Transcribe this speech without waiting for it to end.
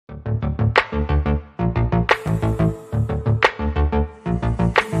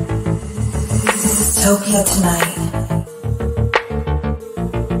Dystopia tonight.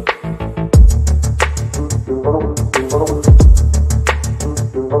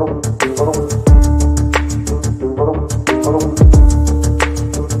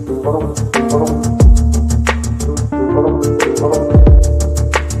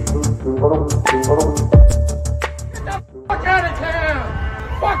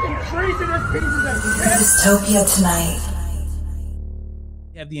 Dystopia tonight.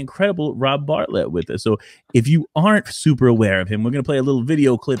 We have the incredible Rob Bartlett with us. So if you aren't super aware of him, we're going to play a little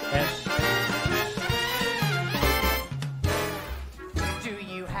video clip. Do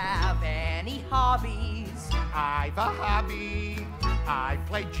you have any hobbies? I've a hobby. I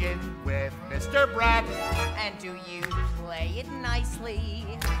play gin with Mr. Brad. And do you play it nicely?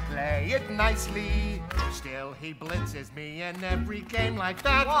 Play it nicely. Still, he blitzes me in every game like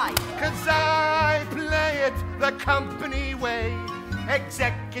that. Why? 'Cause I play it the company way.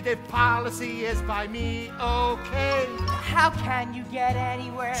 Executive policy is by me, okay. How can you get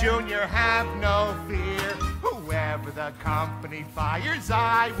anywhere? Junior, have no fear. Whoever the company fires,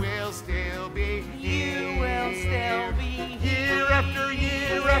 I will still be here. You will still be Year after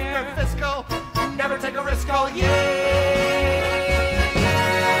year after fiscal. Never take a risk all year.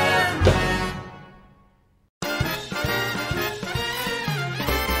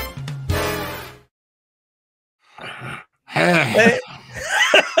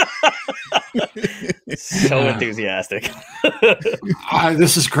 So enthusiastic.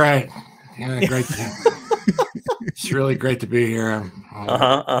 This is great. Yeah, great. It's really great to be here.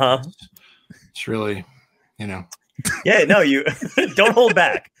 It's really, you know. Yeah, no, you don't hold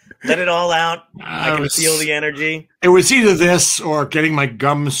back. Let it all out. I can feel the energy. It was either this or getting my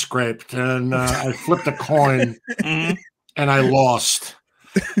gum scraped, and I flipped a coin, and I lost.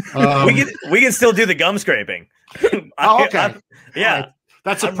 We can still do the gum scraping. Oh, okay. Yeah.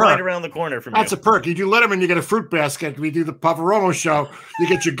 That's a I'm perk. right around the corner from That's you. a perk. You do Letterman, you get a fruit basket. We do the Poveromo show, you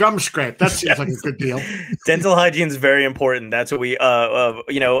get your gum scraped. That seems like a good deal. Dental hygiene is very important. That's what we,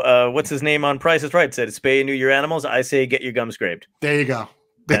 what's his name on Price is Right? Said, spay and neuter your animals. I say, get your gum scraped. There you go.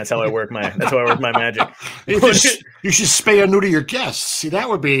 That's how I work my. That's how I work my magic. You should spay or neuter your guests. See, that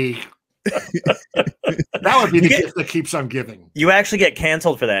would be the gift that keeps on giving. You actually get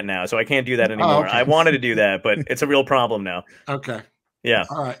canceled for that now, so I can't do that anymore. Oh, okay. I wanted to do that, but it's a real problem now. Okay. Yeah.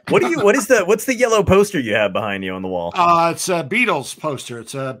 All right. What's the yellow poster you have behind you on the wall? It's a Beatles poster.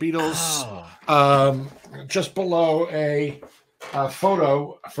 It's a Beatles just below a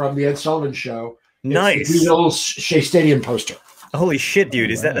photo from the Ed Sullivan Show. Nice. It's the Beatles Shea Stadium poster. Holy shit, dude.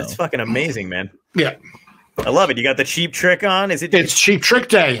 Wow. That's fucking amazing, man. Yeah. I love it. You got the Cheap Trick on? It's Cheap Trick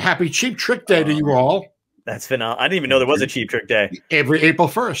Day. Happy Cheap Trick Day to you all. That's phenomenal. I didn't even know there was a Cheap Trick Day. Every April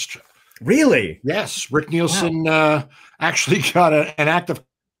 1st. Really? Yes. Rick Nielsen actually got an act of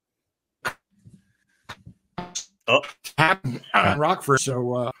Rockford.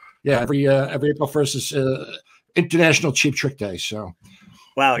 So every April 1st is International Cheap Trick Day. So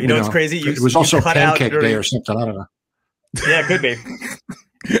wow, you know what's crazy? It was also Pancake Day or something. I don't know. Yeah, it could be.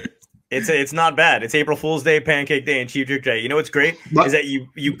 It's not bad. It's April Fool's Day, Pancake Day, and Cheap Trick Day. You know what's great is that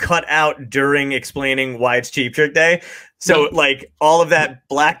you cut out during explaining why it's Cheap Trick Day. So like all of that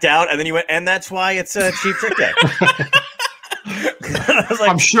blacked out, and then you went, and that's why it's a Cheap Trick Day. I was like,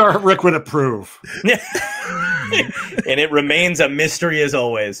 I'm sure Rick would approve. Yeah. And it remains a mystery as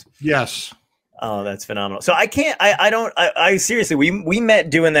always. Yes. Oh, that's phenomenal. So I seriously, we met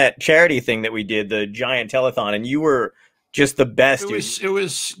doing that charity thing that we did, the giant telethon, and you were just the best. It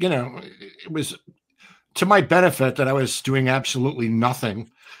was to my benefit that I was doing absolutely nothing.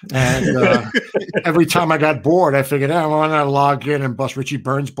 And every time I got bored, I figured, I want to log in and bust Richie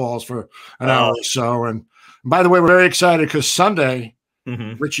Burns balls for an hour or so. And by the way, we're very excited because Sunday,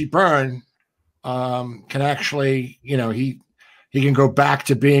 Richie Byrne can actually, he can go back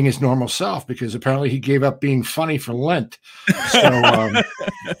to being his normal self because apparently he gave up being funny for Lent. So,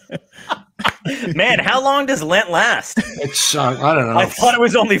 man, how long does Lent last? It's I don't know. I thought it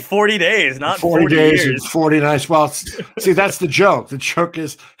was only 40 days, not 40 days years. and 40 nights. Well, see, that's the joke. The joke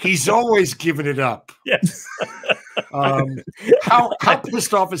is he's always giving it up. Yes. How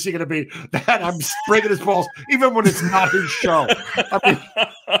pissed off is he going to be that I'm breaking his balls even when it's not his show?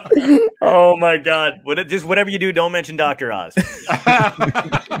 Oh my God! Just whatever you do, don't mention Dr. Oz.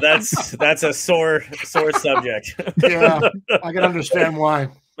 That's a sore subject. Yeah, I can understand why.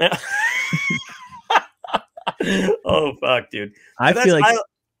 Oh fuck, dude! I feel like.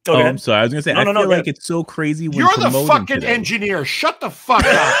 I'm sorry. I was gonna say. I feel like it's so crazy. When you're the promoting fucking today. engineer. Shut the fuck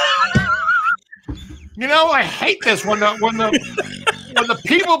up. You know, I hate this when the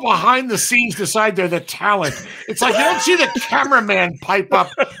people behind the scenes decide they're the talent. It's like you don't see the cameraman pipe up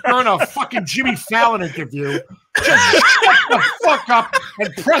during a fucking Jimmy Fallon interview. Just shut the fuck up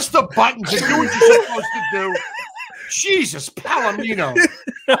and press the buttons and do what you're supposed to do. Jesus, Palomino.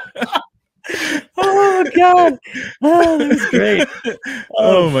 Oh God! Oh, that was great.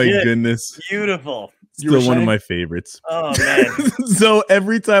 Oh my goodness. Beautiful. Still one of my favorites. Oh man. So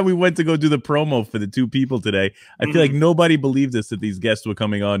every time we went to go do the promo for the two people today, I feel like nobody believed us that these guests were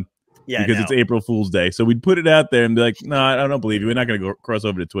coming on. Yeah, because it's April Fool's Day. So we'd put it out there and be like, no, I don't believe you. We're not going to go cross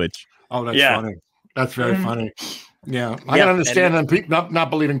over to Twitch. Oh, that's funny. That's very funny. Yeah. I can understand them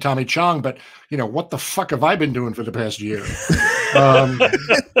not believing Tommy Chong, but you know, what the fuck have I been doing for the past year?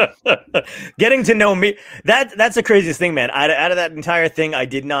 Getting to know me. That's the craziest thing, man. Out of that entire thing, I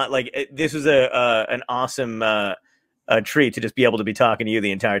did not this was an awesome treat to just be able to be talking to you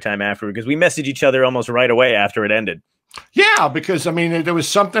the entire time afterward, because we messaged each other almost right away after it ended. Yeah, because I mean, there was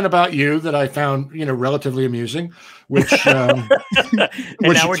something about you that I found, you know, relatively amusing, which and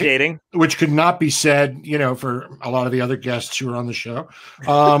now we're dating, which could not be said, you know, for a lot of the other guests who were on the show.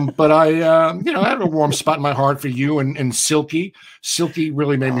 But I, you know, I had a warm spot in my heart for you and Silky. Silky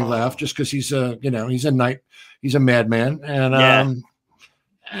really made me laugh just because he's a, you know, he's a madman, and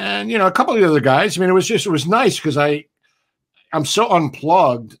you know, a couple of the other guys. I mean, it was nice because I'm so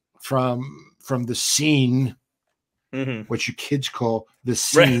unplugged from the scene. What you kids call the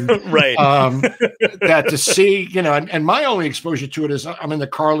scene, right? That to see, you know, and my only exposure to it is I'm in the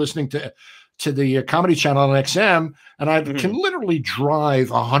car listening to the Comedy Channel on XM, and I can literally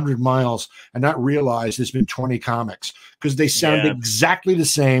drive 100 miles and not realize there's been 20 comics because they sound exactly the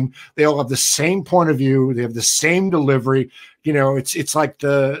same. They all have the same point of view. They have the same delivery. You know, it's like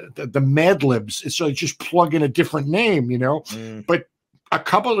the Mad Libs. It's like just plug in a different name, you know, but a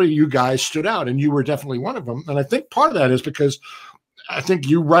couple of you guys stood out, and you were definitely one of them. And I think part of that is because I think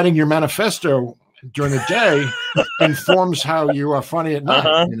you writing your manifesto during the day informs how you are funny at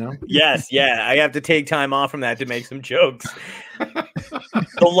night. You know? Yes, yeah. I have to take time off from that to make some jokes.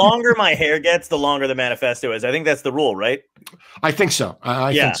 The longer my hair gets, the longer the manifesto is. I think that's the rule, right? I think so.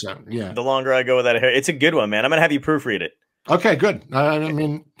 I think so. Yeah. The longer I go without hair, it's a good one, man. I'm gonna have you proofread it. Okay, good. I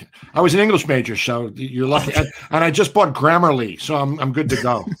mean, I was an English major, so you're lucky. And I just bought Grammarly, so I'm good to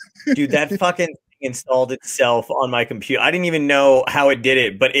go. Dude, that fucking thing installed itself on my computer. I didn't even know how it did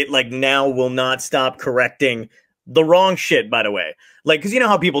it, but it like now will not stop correcting the wrong shit, by the way. Like, because you know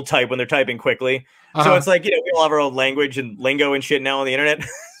how people type when they're typing quickly? So it's like, you know, we all have our own language and lingo and shit now on the internet.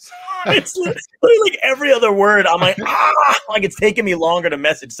 It's literally like every other word. I'm like, like it's taking me longer to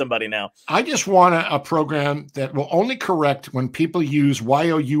message somebody now. I just want a program that will only correct when people use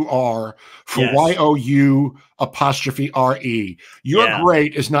Y-O-U-R for Y-O-U apostrophe R-E. You're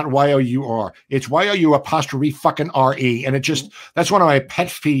great is not Y-O-U-R. It's Y-O-U apostrophe fucking R-E. And it just, that's one of my pet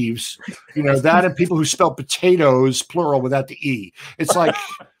peeves. You know, that and people who spell potatoes, plural, without the E. It's like,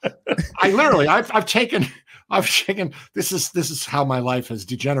 I've taken, this is how my life has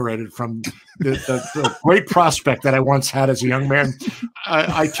degenerated from the great prospect that I once had as a young man.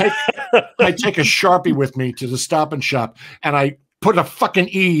 I take a Sharpie with me to the Stop and Shop, and I put a fucking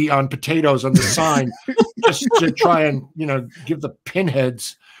E on potatoes on the sign just to try and, you know, give the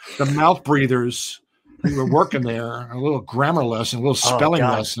pinheads, the mouth breathers who were working there a little grammar lesson, a little spelling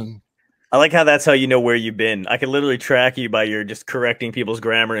lesson. I like how that's how you know where you've been. I can literally track you by your just correcting people's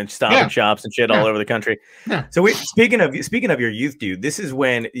grammar and Stop and Shops and shit all over the country. So speaking of your youth, dude,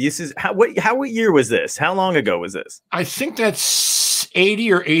 what year was this? How long ago was this? I think that's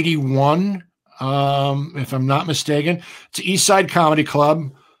 80 or 81, if I'm not mistaken. It's East Side Comedy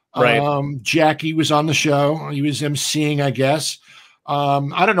Club. Right. Jackie was on the show. He was emceeing, I guess.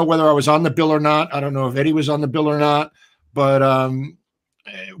 I don't know whether I was on the bill or not. I don't know if Eddie was on the bill or not, but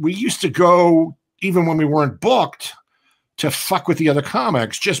we used to go, even when we weren't booked, to fuck with the other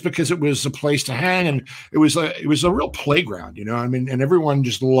comics just because it was a place to hang, and it was a real playground, you know. I mean, and everyone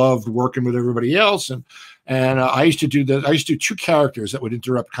just loved working with everybody else. And I used to do two characters that would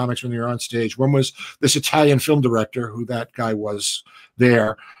interrupt comics when they were on stage. One was this Italian film director, who that guy was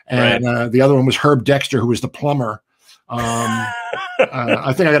there, and the other one was Herb Dexter, who was the plumber.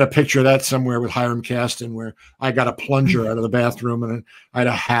 I think I got a picture of that somewhere with Hiram Caston, where I got a plunger out of the bathroom, and I had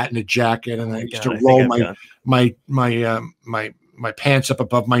a hat and a jacket, and I used to roll my pants up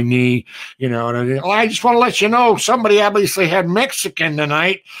above my knee, you know. And I just want to let you know, somebody obviously had Mexican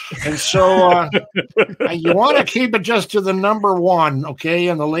tonight, and so you want to keep it just to the number one, okay,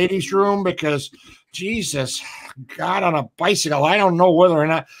 in the ladies' room, because Jesus, God on a bicycle. I don't know whether or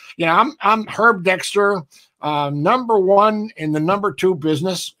not, you know, I'm Herb Dexter. number one in the number two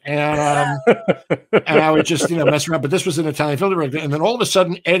business, and I would just mess around. But this was an Italian film director, and then all of a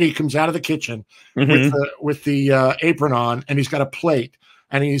sudden Eddie comes out of the kitchen with the apron on, and he's got a plate,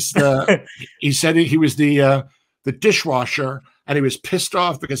 and he said he was the dishwasher. And he was pissed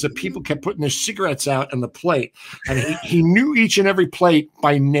off because the people kept putting their cigarettes out on the plate. And he knew each and every plate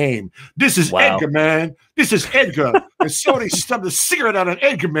by name. This is Edgar, man. This is Edgar. And somebody stubbed a cigarette out on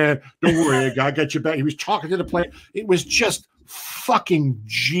Edgar, man. Don't worry, Edgar, I got your back. He was talking to the plate. It was just fucking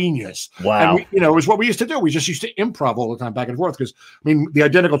genius. Wow. And it was what we used to do. We just used to improv all the time back and forth because, the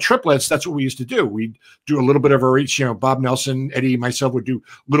Identical Triplets, that's what we used to do. We'd do a little bit of our each, Bob Nelson, Eddie, myself would do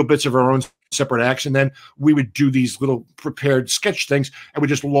little bits of our own separate acts, and then we would do these little prepared sketch things and would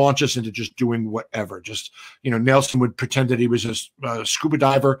just launch us into just doing whatever. Just, Nelson would pretend that he was a scuba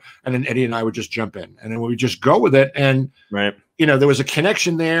diver, and then Eddie and I would just jump in, and then we would just go with it. And, there was a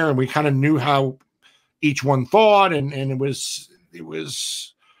connection there, and we kind of knew how each one thought, and it was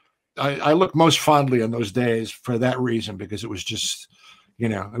I look most fondly on those days for that reason, because it was just,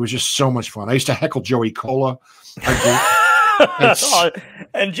 it was just so much fun. I used to heckle Joey Cola.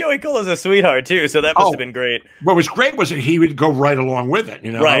 And Joey Cola's a sweetheart too, so that must have been great. What was great was that he would go right along with it.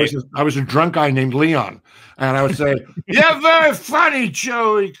 Right. I was a drunk guy named Leon, and I would say, "You're very funny,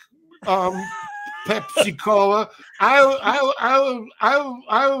 Joey Pepsi Cola.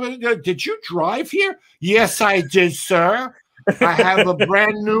 Did you drive here? Yes, I did, sir. I have a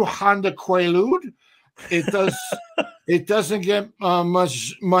brand new Honda Quaalude. It doesn't get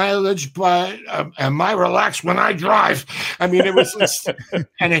much mileage, but am I relaxed when I drive?" It was,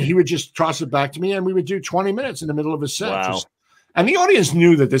 and then he would just toss it back to me, and we would do 20 minutes in the middle of a set. Wow. And the audience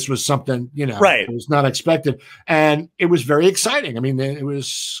knew that this was something, right. It was not expected, and it was very exciting. It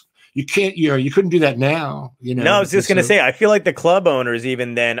was. You can't, you couldn't do that now, No, I was just going to say, I feel like the club owners,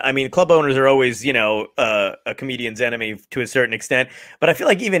 even then, club owners are always, a comedian's enemy to a certain extent. But I feel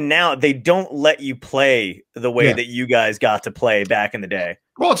like even now, they don't let you play the way that you guys got to play back in the day.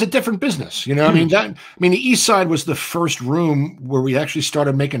 Well, it's a different business, the East Side was the first room where we actually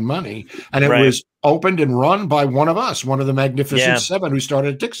started making money, and it was opened and run by one of us, one of the Magnificent Seven who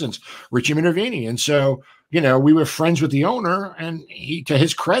started at Dixon's, Richie Minervini. And so, we were friends with the owner, and he, to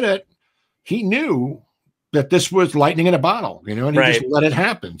his credit, he knew that this was lightning in a bottle, and he just let it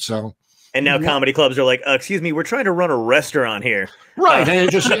happen. So, and now comedy clubs are like, excuse me, we're trying to run a restaurant here. Right.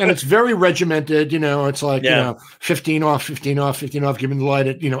 And it's very regimented, it's like, 15 off, 15 off, 15 off, giving the light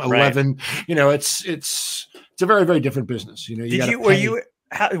at, 11, it's a very, very different business. Were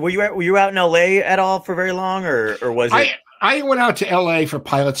you out in LA at all for very long, or was it? I went out to LA for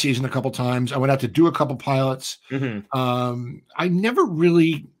pilot season a couple times. I went out to do a couple pilots. I never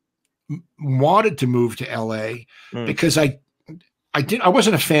really wanted to move to LA because I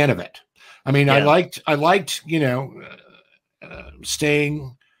wasn't a fan of it. I liked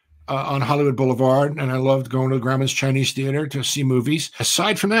staying on Hollywood Boulevard, and I loved going to the Grauman's Chinese Theater to see movies.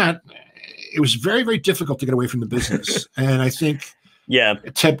 Aside from that, it was very, very difficult to get away from the business. And I think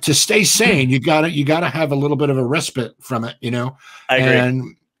to stay sane, you gotta have a little bit of a respite from it, I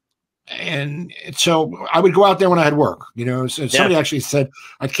agree. And so I would go out there when I had work, somebody actually said,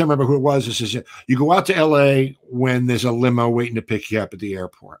 I can't remember who it was. It says, you go out to LA when there's a limo waiting to pick you up at the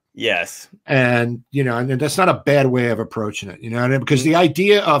airport. Yes. And, and that's not a bad way of approaching it, because the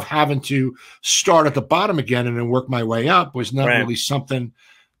idea of having to start at the bottom again and then work my way up was not really something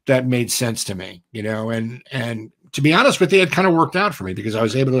that made sense to me, and to be honest with you, it kind of worked out for me because I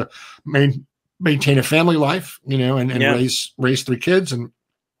was able to maintain a family life, and raise three kids and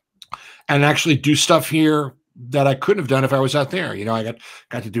actually do stuff here that I couldn't have done if I was out there. I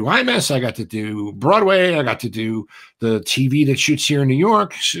got to do Imus, I got to do Broadway, I got to do the TV that shoots here in New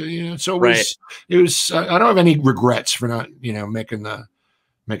York. So, it was. I don't have any regrets for not, making the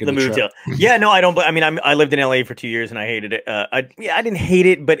move. Yeah, no, I don't. I lived in LA for 2 years and I hated it. I didn't hate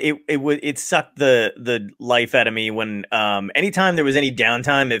it, but it sucked the life out of me when anytime there was any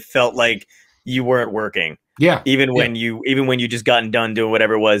downtime, it felt like you weren't working. Yeah. Even when you just gotten done doing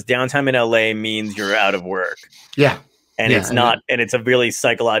whatever it was, downtime in LA means you're out of work. Yeah. And it's not, and it's a really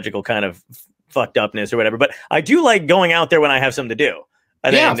psychological kind of fucked upness or whatever. But I do like going out there when I have something to do.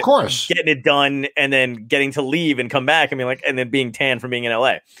 And yeah, of course. Getting it done and then getting to leave and come back and then being tan from being in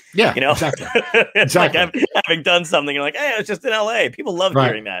LA. Yeah, exactly. It's like having done something, you're like, hey, I was just in LA. People love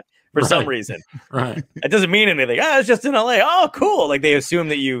hearing that for some reason. Right. It doesn't mean anything. I was just in LA. Oh, cool. Like they assume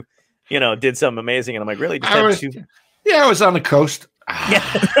that you did something amazing. And I'm like, really? I was on the coast. Yeah.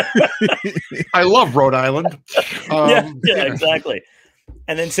 I love Rhode Island. Exactly.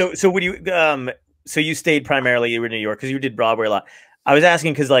 And then so would you so you stayed primarily, you were in New York because you did Broadway a lot. I was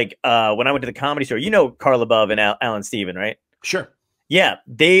asking because like when I went to the Comedy Store, you know Carl Above and Alan Steven, right? Sure. Yeah,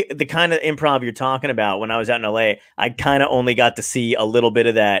 the kind of improv you're talking about. When I was out in LA, I kind of only got to see a little bit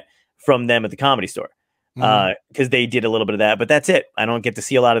of that from them at the Comedy Store because they did a little bit of that, but that's it. I don't get to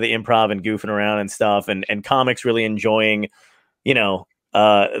see a lot of the improv and goofing around and stuff, and comics really enjoying, you know,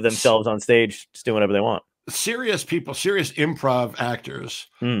 themselves on stage, just doing whatever they want. Serious people, serious improv actors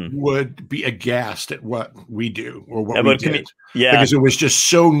would be aghast at what we do or what we did. Because it was just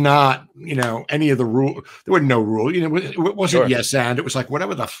so not, you know, any of the rule. There was no rule. You know, it wasn't yes and. It was like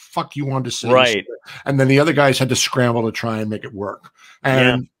whatever the fuck you wanted to say. Right. And then the other guys had to scramble to try and make it work.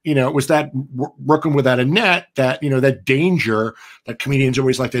 And, you know, it was that working without a net, that, you know, that danger that comedians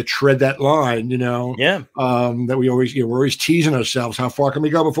always like to tread that line, you know. Yeah. That we always, you know, we're always teasing ourselves. How far can we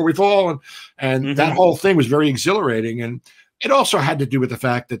go before we fall? And that whole thing was very exhilarating. And it also had to do with the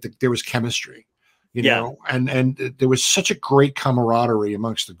fact that there was chemistry. You know, and there was such a great camaraderie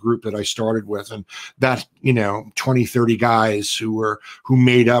amongst the group that I started with, and that, you know, 20, 30 guys who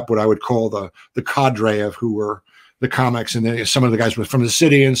made up what I would call the cadre of who were the comics, and some of the guys were from the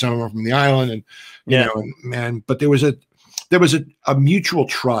city and some of them from the island, and you know, but there was a mutual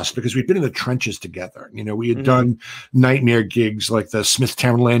trust because we'd been in the trenches together. You know, we had done nightmare gigs like the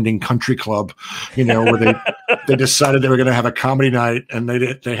Smithtown Landing Country Club, you know, where they decided they were going to have a comedy night, and they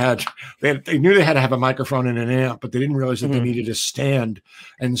knew they had to have a microphone and an amp, but they didn't realize that they needed a stand,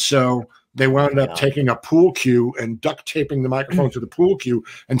 and so they wound up taking a pool cue and duct taping the microphone to the pool cue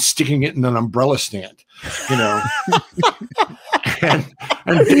and sticking it in an umbrella stand, you know. and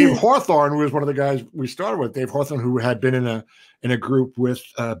Dave Hawthorne was one of the guys we started with. Dave Hawthorne, who had been in a group with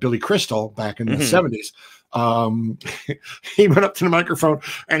Billy Crystal back in the 70s. He went up to the microphone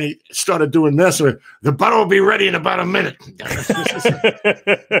and he started doing this. The butter will be ready in about a minute.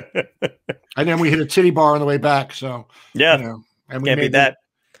 And then we hit a titty bar on the way back. So you know, and we can't beat that.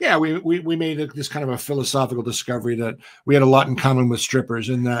 Yeah, we made this kind of a philosophical discovery that we had a lot in common with strippers,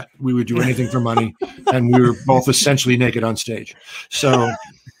 in that we would do anything for money, and we were both essentially naked on stage. So,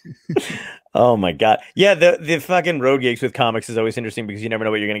 oh my god, yeah, the fucking road gigs with comics is always interesting because you never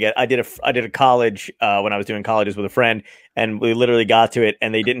know what you're gonna get. I did a college when I was doing colleges with a friend, and we literally got to it,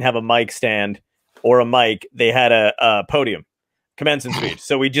 and they didn't have a mic stand or a mic; they had a podium, commencement speech.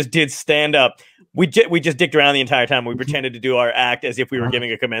 So we just did stand up. We just dicked around the entire time. We pretended to do our act as if we were giving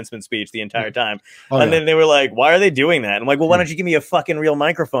a commencement speech the entire time. And then they were like, why are they doing that? I'm like, well, why don't you give me a fucking real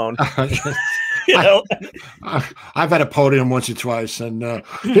microphone? You know? I've had a podium once or twice, and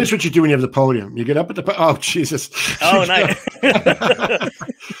here's what you do when you have the podium. You get up at the oh Jesus. Oh, nice.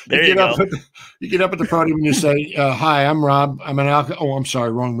 There you go. You get up at the podium and you say, hi, I'm Rob. I'm an alcohol. Oh, I'm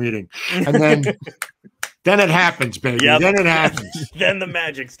sorry, wrong meeting. And then then it happens, baby. Yep. Then it happens. Then the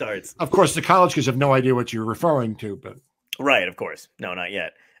magic starts. Of course, the college kids have no idea what you're referring to, but right, of course, no, not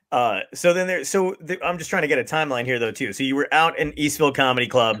yet. So then I'm just trying to get a timeline here, though, too. So you were out in Eastville Comedy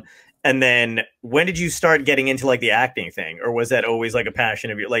Club, and then when did you start getting into like the acting thing, or was that always like a passion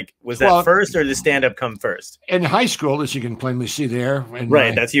of yours? Like, was that first, or did stand up come first? In high school, as you can plainly see there,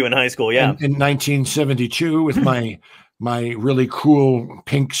 right? That's you in high school, yeah. In 1972, with my really cool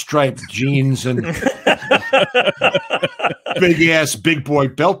pink striped jeans and big boy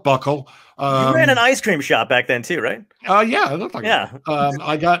belt buckle. You ran an ice cream shop back then too, right? Yeah, it looked like it.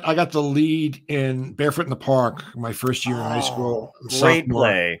 I got the lead in Barefoot in the Park my first year in high school. Great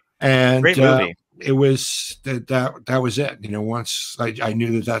play. And great movie. It was that was it. You know, once I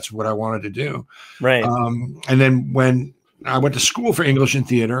knew that's what I wanted to do. Right. And then when I went to school for English and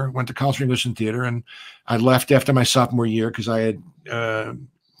theater, went to college for English and theater, and I left after my sophomore year because I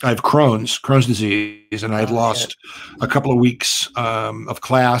have Crohn's disease, and I had lost a couple of weeks of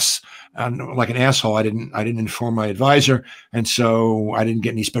class, and like an asshole, I didn't inform my advisor, and so I didn't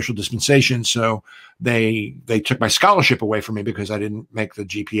get any special dispensation. So they took my scholarship away from me because I didn't make the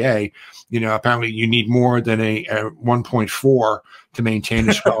GPA. You know, apparently you need more than a 1.4 to maintain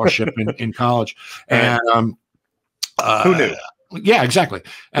a scholarship in college, and who knew? Yeah, exactly.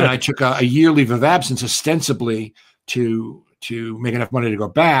 And I took a year leave of absence, ostensibly to make enough money to go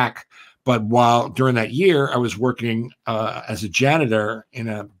back. But during that year, I was working as a janitor in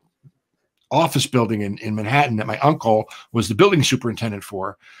a office building in Manhattan that my uncle was the building superintendent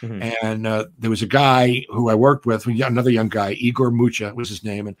for. And there was a guy who I worked with, another young guy, Igor Mucha was his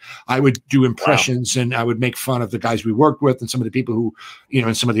name. And I would do impressions and I would make fun of the guys we worked with and some of the people who, you know,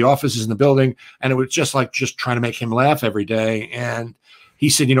 in some of the offices in the building. And it was just trying to make him laugh every day. And he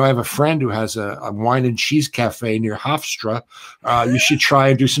said, you know, I have a friend who has a wine and cheese cafe near Hofstra. You should try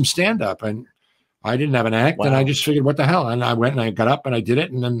and do some stand-up. And I didn't have an act, and I just figured, what the hell? And I went and I got up and I did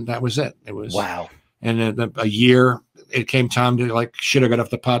it, and then that was it. It was wow. And a year it came time to like shit. I got off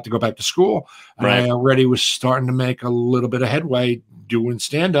the pot to go back to school, and Right. I already was starting to make a little bit of headway doing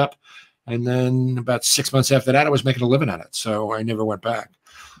stand up. And then about 6 months after that, I was making a living at it. So I never went back.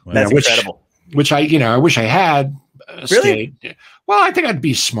 Wow. That's which, incredible. Which I wish I had Really? stayed. Well, I think I'd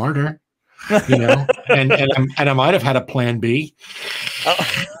be smarter, and I might have had a plan B. Oh.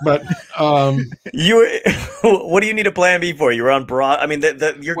 But You, what do you need a plan B for? You were on Broad. I mean,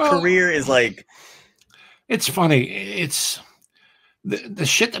 your career is like. It's funny. It's the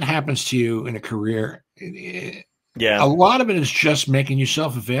shit that happens to you in a career. Yeah. A lot of it is just making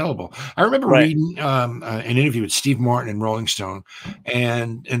yourself available. I remember reading an interview with Steve Martin in Rolling Stone,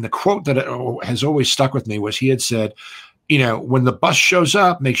 and the quote that has always stuck with me was he had said, when the bus shows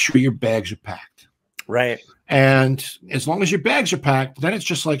up, make sure your bags are packed. Right. And as long as your bags are packed, then it's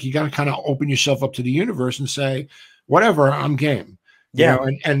just like you got to kind of open yourself up to the universe and say, whatever, I'm game. Yeah.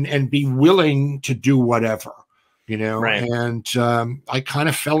 And be willing to do whatever, Right. And I kind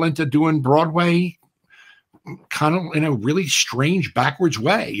of fell into doing Broadway kind of in a really strange backwards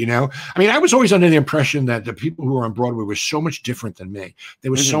way. I mean, I was always under the impression that the people who were on Broadway were so much different than me. They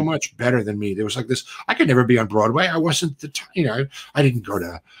were so much better than me. There was like this, I could never be on Broadway. I wasn't I didn't go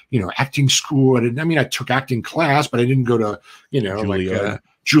to, acting school. I took acting class, but I didn't go to,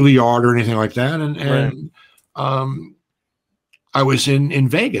 Juilliard or anything like that. And I was in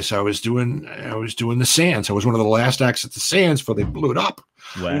Vegas. I was doing the Sands. I was one of the last acts at the Sands before they blew it up.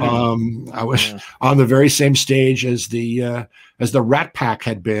 Wow. I was on the very same stage as the Rat Pack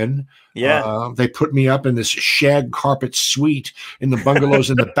had been. Yeah. They put me up in this shag carpet suite in the bungalows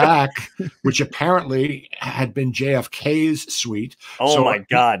in the back, which apparently had been JFK's suite. Oh, so my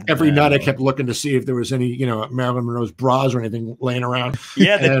God. Every night I kept looking to see if there was any, Marilyn Monroe's bras or anything laying around.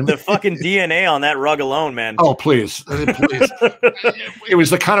 Yeah. The fucking DNA on that rug alone, man. Oh, please. It was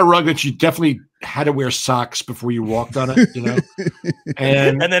the kind of rug that you definitely had to wear socks before you walked on it,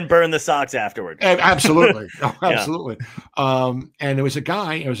 and then burn the socks afterward. Absolutely. Oh, absolutely. And there was a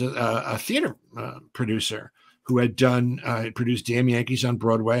guy, it was a theater producer who had produced Damn Yankees on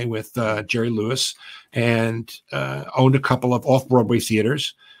Broadway with Jerry Lewis and owned a couple of off-Broadway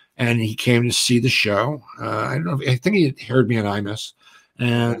theaters. And he came to see the show. I think he had heard me on Imus.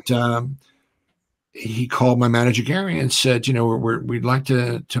 And he called my manager Gary and said, we'd like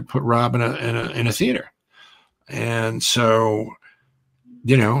to put Rob in a theater. And so,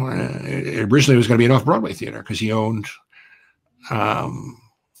 originally it was going to be an off-Broadway theater because he owned,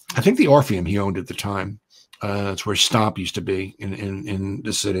 I think the Orpheum he owned at the time. It's where Stomp used to be in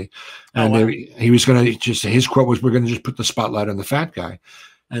the city. And he was going to his quote was, we're going to just put the spotlight on the fat guy.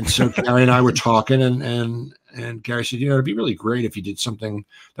 And so Gary and I were talking and Gary said, it'd be really great if you did something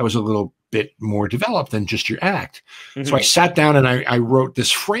that was a little bit more developed than just your act. So I sat down and I wrote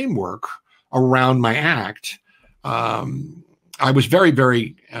this framework around my act. I was very,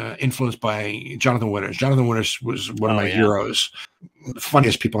 very influenced by Jonathan Winters. Jonathan Winters was one of my heroes, the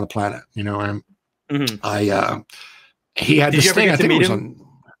funniest people on the planet. He had this thing. I think it was on.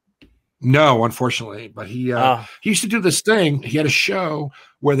 No, unfortunately, but he used to do this thing. He had a show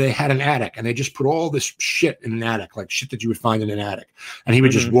where they had an attic and they just put all this shit in an attic, like shit that you would find in an attic. And he would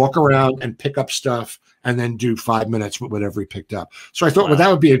just walk around and pick up stuff and then do 5 minutes with whatever he picked up. So I thought, well,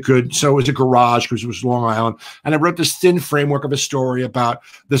 that would be so it was a garage because it was Long Island. And I wrote this thin framework of a story about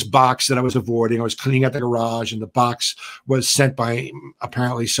this box that I was avoiding. I was cleaning out the garage and the box was sent by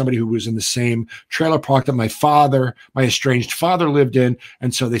apparently somebody who was in the same trailer park that my estranged father lived in.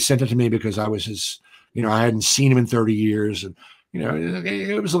 And so they sent it to me because I was his, I hadn't seen him in 30 years. And,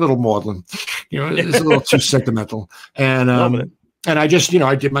 it was a little maudlin, it was a little too sentimental. And I just,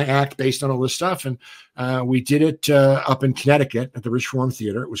 I did my act based on all this stuff. And we did it up in Connecticut at the Rich Forum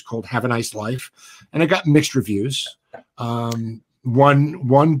Theater. It was called Have a Nice Life. And it got mixed reviews. One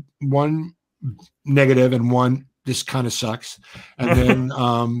negative and one, this kind of sucks.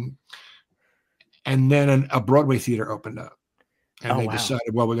 And then a Broadway theater opened up. And they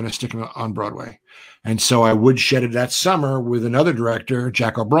decided, well, we're going to stick him on Broadway. And so I woodshedded that summer with another director,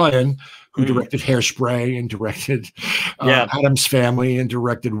 Jack O'Brien, who directed Hairspray and directed Addams Family and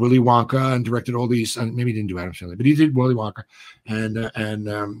directed Willy Wonka and directed all these. Maybe he didn't do Addams Family, but he did Willy Wonka and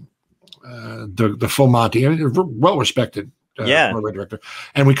the Full Monty. Well-respected Broadway director.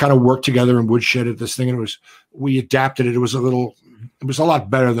 And we kind of worked together and woodshedded this thing. And we adapted it. It was a lot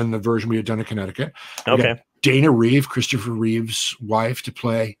better than the version we had done in Connecticut. Okay. Dana Reeve, Christopher Reeve's wife, to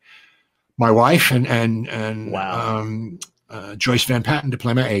play my wife, and Joyce Van Patten to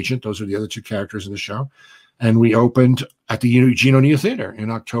play my agent. Those are the other two characters in the show. And we opened at the Eugene O'Neill Theater in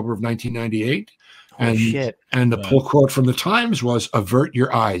October of 1998. And the pull quote from the Times was, "Avert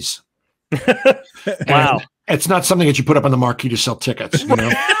your eyes." Wow. it's not something that you put up on the marquee to sell tickets, you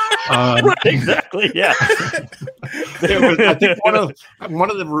know. Right, exactly. Yeah. I think one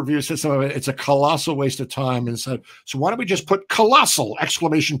of the reviews said some of it. It's a colossal waste of time, and said, "So why don't we just put colossal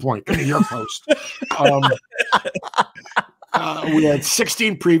exclamation point in your post?" We had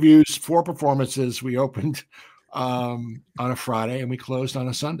 16 previews, 4 performances. We opened on a Friday and we closed on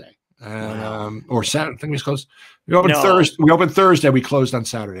a Sunday, and or Saturday. I think we closed. We opened Thursday. We opened Thursday. We closed on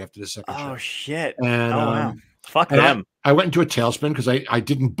Saturday after the second show. Oh shit! And wow. Fuck them. I went into a tailspin because I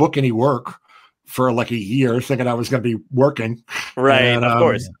didn't book any work for like a year, thinking I was going to be working. Right, and, of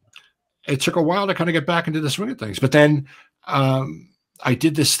course. It took a while to kind of get back into the swing of things, but then I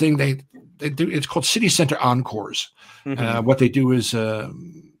did this thing. They do. It's called City Center Encores. What they do is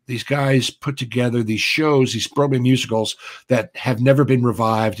these guys put together these shows, these Broadway musicals that have never been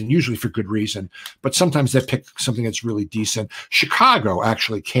revived, and usually for good reason. But sometimes they pick something that's really decent. Chicago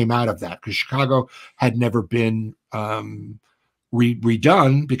actually came out of that because Chicago had never been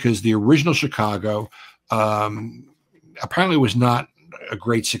redone because the original Chicago apparently was not a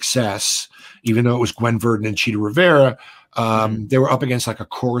great success, even though it was Gwen Verdon and Cheetah Rivera. They were up against like a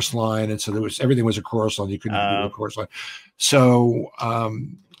chorus line, and so everything was a chorus line. You couldn't do a chorus line. So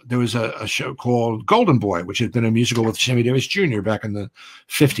there was a show called Golden Boy, which had been a musical with Sammy Davis Jr. back in the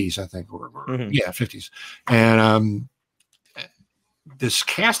 50s, I think, or 50s. And this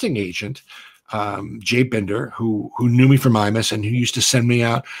casting agent, Jay Binder, who knew me from Imus and who used to send me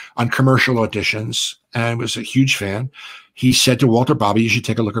out on commercial auditions and was a huge fan, he said to Walter Bobby, "You should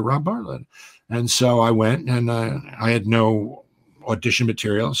take a look at Rob Bartlett." And so I went, and I had no audition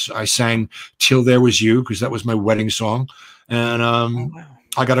materials. I sang "Till There Was You" because that was my wedding song. And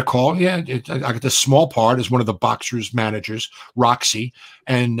I got a call. I got this small part as one of the boxers' managers, Roxy.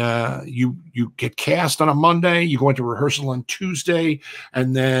 And you get cast on a Monday. You go into rehearsal on Tuesday,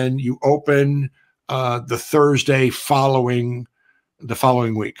 and then you open the Thursday following the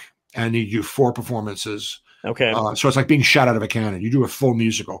following week, and you do 4 performances. Okay. So it's like being shot out of a cannon. You do a full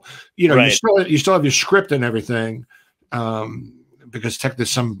musical. You know, you still have your script and everything, because technically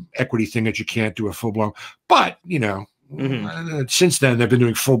there's some equity thing that you can't do a full blown. But you know, since then they've been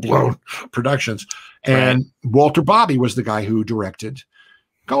doing full blown productions. And Walter Bobby was the guy who directed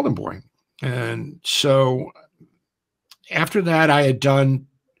Golden Boy. And so after that, I had done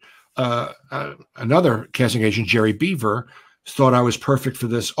another casting agent, Jerry Beaver, thought I was perfect for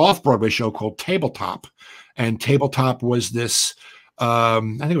this off-Broadway show called Tabletop. And Tabletop was this, I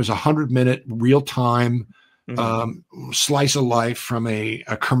think it was 100-minute real-time slice of life from a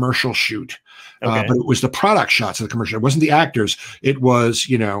commercial shoot. But it was the product shots of the commercial. It wasn't the actors. It was,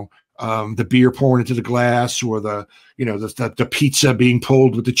 you know, the beer pouring into the glass, or the pizza being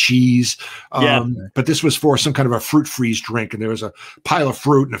pulled with the cheese. But this was for some kind of a fruit freeze drink, and there was a pile of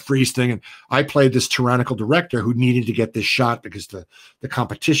fruit and a freeze thing. And I played this tyrannical director who needed to get this shot because the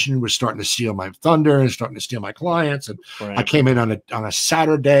competition was starting to steal my thunder and starting to steal my clients. And I came in on a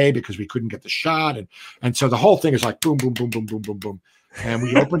Saturday because we couldn't get the shot. And so the whole thing is like boom, boom, boom, boom, boom, boom, boom. And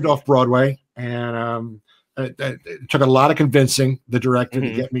we opened off Broadway, and it took a lot of convincing the director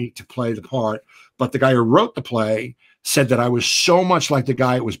to get me to play the part. But the guy who wrote the play said that I was so much like the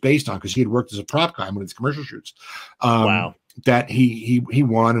guy it was based on, because he had worked as a prop guy on one of his commercial shoots. That he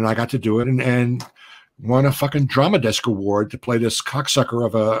won, and I got to do it, and won a fucking Drama Desk award to play this cocksucker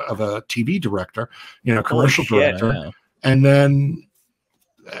of a TV director, you know, commercial director. And then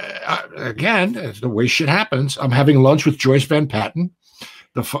again, the way shit happens, I'm having lunch with Joyce Van Patten,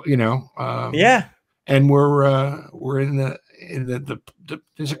 and we're in the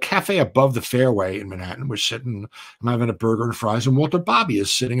there's a cafe above the Fairway in Manhattan. We're sitting, I'm having a burger and fries, and Walter Bobby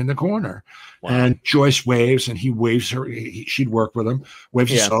is sitting in the corner. And Joyce waves, and he waves her. She'd worked with him,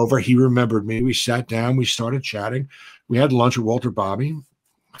 waves us over. He remembered me. We sat down, we started chatting. We had lunch with Walter Bobby.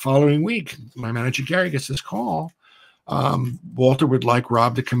 Following week, my manager Gary gets this call. Walter would like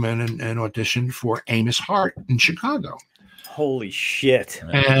Rob to come in and audition for Amos Hart in Chicago. Holy shit.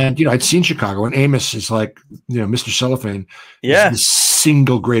 And, you know, I'd seen Chicago, and Amos is like, you know, Mr. Cellophane. Is the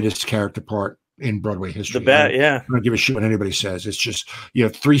single greatest character part in Broadway history. I don't give a shit what anybody says. It's just, you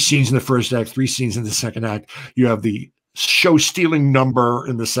have 3 scenes in the first act, 3 scenes in the second act. You have the show-stealing number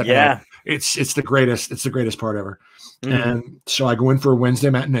in the second act. It's the greatest. It's the greatest part ever. And so I go in for a Wednesday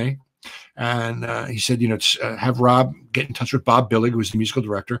matinee. And he said, you know, have Rob get in touch with Bob Billig, who was the musical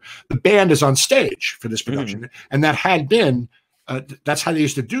director. The band is on stage for this production. And that had been, that's how they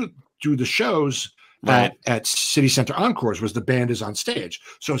used to do the shows at City Center Encores, was the band is on stage.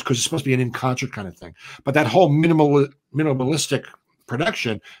 So it's because it's supposed to be an in-concert kind of thing. But that whole minimalistic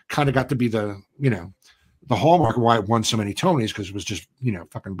production kind of got to be the, you know, the hallmark of why it won so many Tonys, because it was just, you know,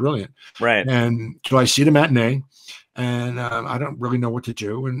 fucking brilliant. Right. And so I see the matinee, and I don't really know what to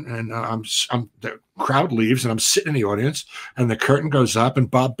do. And the crowd leaves, and I'm sitting in the audience, and the curtain goes up,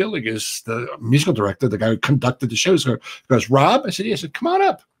 and Bob Billig is the musical director, the guy who conducted the shows, goes, Rob? I said, yeah. I said, come on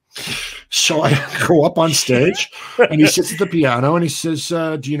up. So I go up on stage, and he sits at the piano, and he says,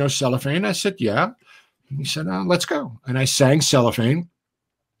 do you know Cellophane? I said, yeah. And he said, let's go. And I sang Cellophane.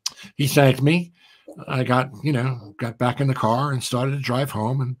 He thanked me. I got back in the car and started to drive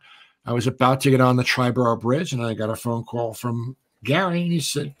home. And I was about to get on the Triborough Bridge, and I got a phone call from Gary, and he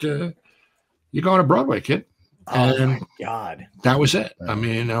said, you're going to Broadway, kid. Oh my God. That was it. I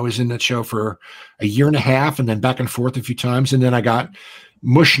mean, I was in that show for a year and a half, and then back and forth a few times. And then I got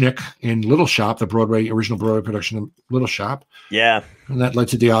Mushnick in Little Shop, the original Broadway production of Little Shop. Yeah. And that led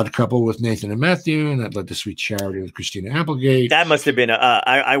to The Odd Couple with Nathan and Matthew, and that led to Sweet Charity with Christina Applegate. That must have been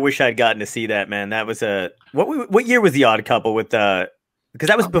I wish I'd gotten to see that, man. That was what year was The Odd Couple with because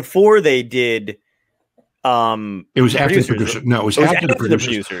that was before they did it was after the producer. No, it was after the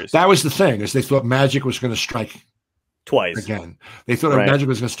producers. That was the thing, is they thought magic was going to strike twice again. They thought magic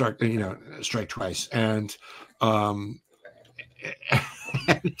was going to start, strike twice. And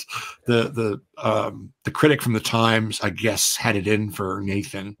the critic from the Times, I guess, had it in for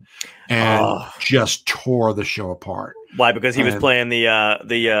Nathan, and just tore the show apart. Why? Because he was playing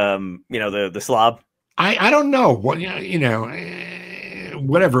the slob. I don't know what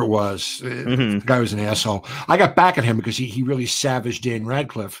whatever it was. The guy was an asshole. I got back at him because he really savaged Dan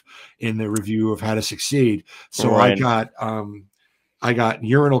Radcliffe in the review of How to Succeed. So I got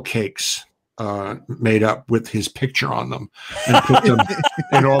urinal cakes made up with his picture on them, and put them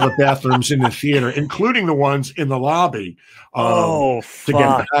in all the bathrooms in the theater, including the ones in the lobby, to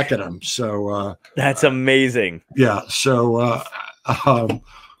get back at him. So that's amazing. Yeah. So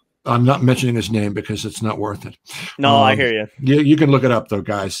I'm not mentioning his name because it's not worth it. No, I hear you. You can look it up though,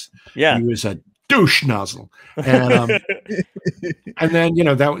 guys. Yeah. He was a douche nozzle. And and then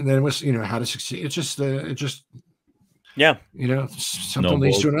then it was How to Succeed. It's just yeah. Something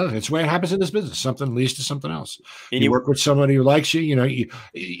leads to another. It's the way it happens in this business. Something leads to something else. And you work with somebody who likes you.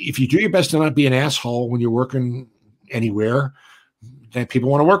 If you do your best to not be an asshole when you're working anywhere, then people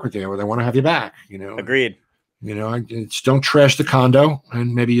want to work with you, or they want to have you back. Agreed. It's don't trash the condo,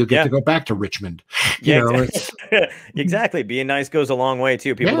 and maybe you'll get to go back to Richmond. Exactly. Being nice goes a long way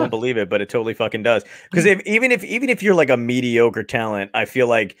too. People don't believe it, but it totally fucking does. Because even if you're like a mediocre talent, I feel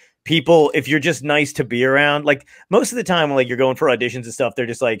like people, if you're just nice to be around, like most of the time, like you're going for auditions and stuff, they're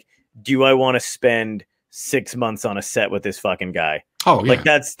just like, do I want to spend 6 months on a set with this fucking guy? Oh, yeah. Like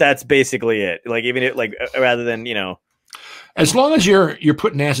that's basically it. Like even if rather than as long as you're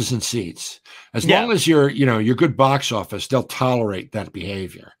putting asses in seats, as long as you're good box office, they'll tolerate that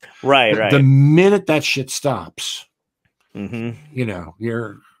behavior. Right. The minute that shit stops,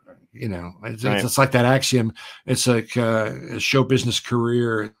 you're it's like that axiom. It's like a show business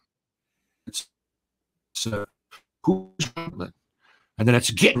career. It's who's Bartlett, and then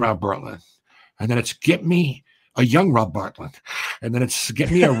it's get Rob Bartlett, and then it's get me a young Rob Bartlett, and then it's get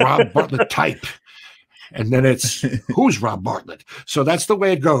me a Rob Bartlett type. And then it's who's Rob Bartlett. So that's the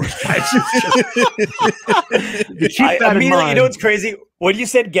way it goes. You keep that in mind. What's crazy? When you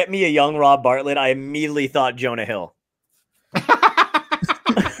said get me a young Rob Bartlett, I immediately thought Jonah Hill. I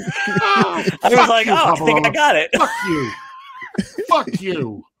was like, I think I got it. Fuck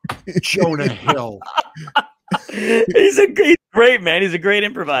you, Jonah Hill. He's great, man. He's a great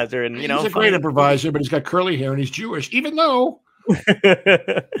improviser, and he's a great improviser, but he's got curly hair and he's Jewish, even though.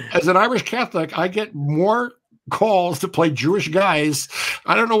 As an Irish Catholic, I get more calls to play Jewish guys.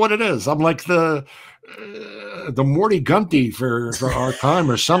 I don't know what it is. I'm like the Morty Gunty for our time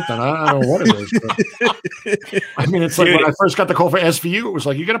or something. I don't know what it is. But, I mean, it's like when I first got the call for SVU, it was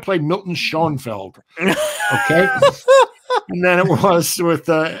like, you got to play Milton Schoenfeld. Okay. And then it was with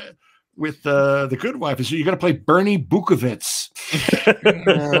The Good Wife, so you're going to play Bernie Bukovitz.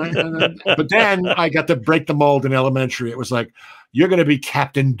 But then I got to break the mold in elementary. It was like, you're going to be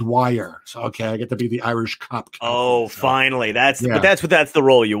Captain Dwyer. So, okay, I get to be the Irish cop. Oh, finally. That's the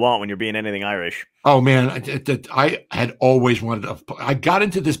role you want when you're being anything Irish. Oh, man. I had always wanted I got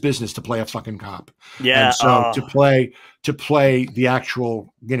into this business to play a fucking cop. Yeah. And so to play the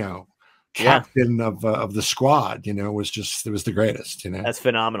actual, captain of the squad, it was the greatest, That's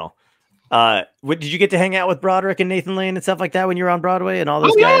phenomenal. Did you get to hang out with Broderick and Nathan Lane and stuff like that when you were on Broadway and all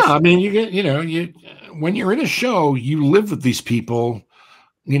those guys? Yeah. I mean, you get, when you're in a show, you live with these people,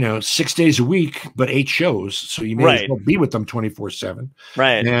 6 days a week, but 8 shows. So you may as well be with them 24/7.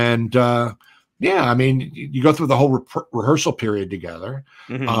 Right. And, Yeah, I mean, you go through the whole rehearsal period together.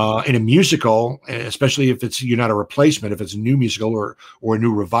 Mhm. In a musical, especially if you're not a replacement, if it's a new musical or a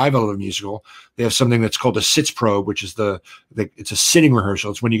new revival of a musical, they have something that's called a sitz probe, which is it's a sitting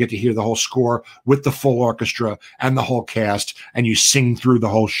rehearsal. It's when you get to hear the whole score with the full orchestra and the whole cast, and you sing through the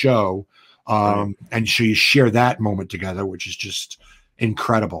whole show. And so you share that moment together, which is just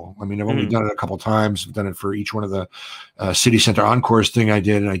incredible. I mean, I've only done it a couple of times. I've done it for each one of the City Center Encores thing I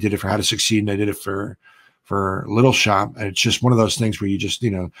did, and I did it for How to Succeed, and I did it for Little Shop. And it's just one of those things where you just,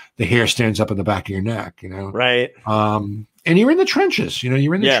 the hair stands up in the back of your neck, Right. And you're in the trenches,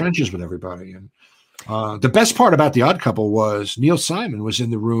 you're in the trenches with everybody. And the best part about The Odd Couple was Neil Simon was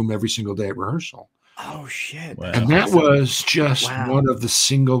in the room every single day at rehearsal. Oh shit! Wow. And that was just one of the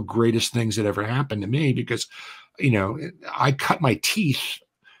single greatest things that ever happened to me, because I cut my teeth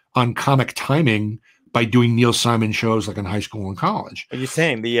on comic timing by doing Neil Simon shows like in high school and college. What are you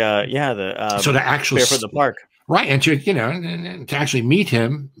saying? So to actually Barefoot the Park. Right. And to actually meet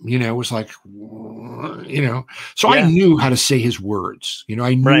him, was like, so I knew how to say his words.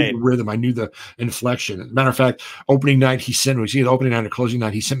 I knew the rhythm. I knew the inflection. As a matter of fact, opening night, he sent me, either opening night or closing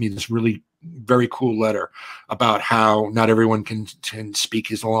night, he sent me this really very cool letter about how not everyone can speak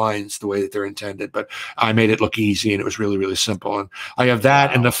his lines the way that they're intended, but I made it look easy, and it was really, really simple. And I have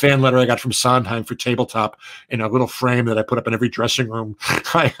that and the fan letter I got from Sondheim for Tabletop in a little frame that I put up in every dressing room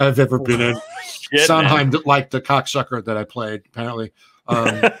I have ever been in. Shit, Sondheim liked the cocksucker that I played, apparently.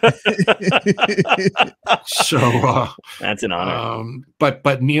 So that's an honor.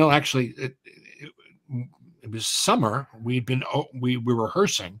 But Neil actually, it was summer. We were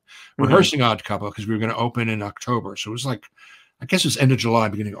rehearsing Odd Couple because we were going to open in October. So it was like, I guess it was end of July,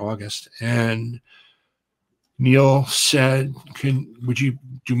 beginning of August. And Neil said, would you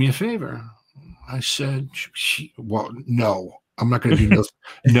do me a favor? I said, well, no, I'm not going to do this.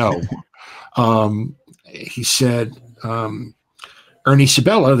 No. He said, Ernie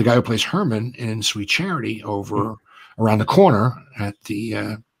Sabella, the guy who plays Herman in Sweet Charity, over around the corner at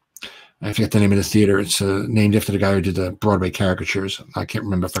the, I forget the name of the theater. It's named after the guy who did the Broadway caricatures. I can't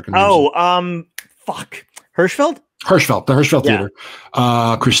remember fucking names. Fuck. Hirschfeld, the Hirschfeld Theater.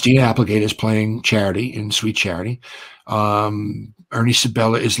 Christina Applegate is playing Charity in Sweet Charity. Ernie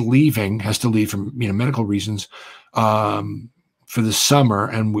Sabella has to leave for medical reasons for the summer,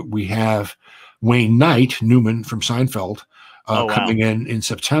 and we have Wayne Knight, Newman from Seinfeld, coming in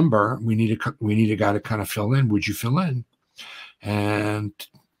September. We need a guy to kind of fill in. Would you fill in? And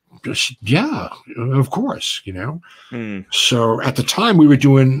just, yeah, of course, So at the time we were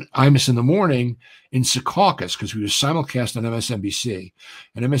doing Imus in the Morning in Secaucus because we were simulcast on MSNBC,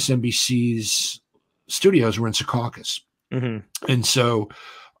 and MSNBC's studios were in Secaucus. And so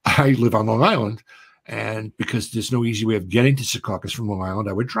I live on Long Island, and because there's no easy way of getting to Secaucus from Long Island,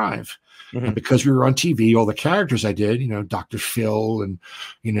 I would drive. And because we were on TV, all the characters I did, Dr. Phil and,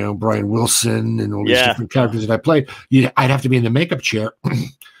 Brian Wilson and all these different characters that I played, I'd have to be in the makeup chair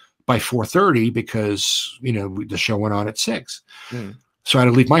by 4:30 because, the show went on at 6. So I had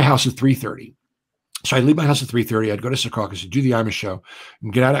to leave my house at 3:30. So I'd leave my house at 3:30. I'd go to Secaucus to do the Imus show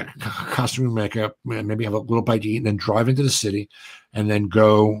and get out of costume and makeup, and maybe have a little bite to eat, and then drive into the city and then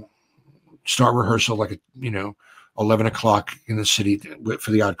go start rehearsal like 11 o'clock in the city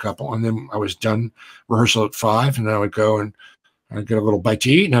for The Odd Couple. And then I was done rehearsal at 5, and then I would go and I'd get a little bite to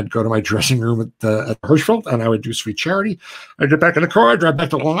eat, and I'd go to my dressing room at Hirschfeld, and I would do Sweet Charity. I'd get back in the car, I'd drive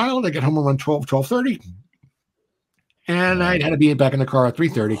back to Long Island. I'd get home around 12:30. And I had to be back in the car at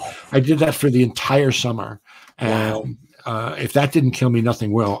 3:30. I did that for the entire summer. And if that didn't kill me,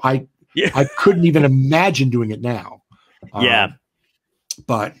 nothing will. I couldn't even imagine doing it now.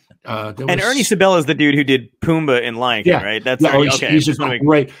 But Ernie Sabella is the dude who did Pumbaa in Lion King, right? That's he's a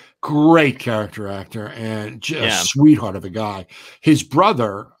great character actor and just a sweetheart of a guy. His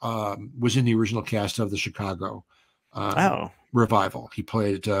brother was in the original cast of the Chicago revival. He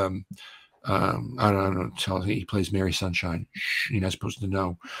played I don't know. He plays Mary Sunshine. You're not supposed to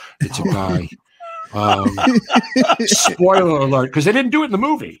know. It's a guy. Spoiler alert, because they didn't do it in the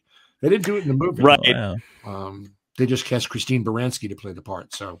movie. Right? Wow. They just cast Christine Baranski to play the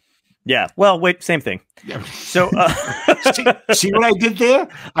part. So yeah. Well, wait, same thing. Yeah. So see what I did there?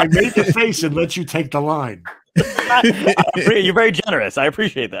 I made the face and let you take the line. You're very generous. I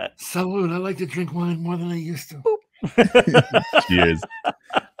appreciate that. Salute. I like to drink wine more than I used to. Cheers.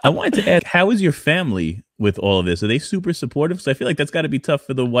 I wanted to ask, how is your family with all of this? Are they super supportive? Because I feel like that's got to be tough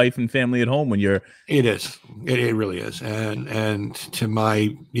for the wife and family at home when you're. It is. It really is. And to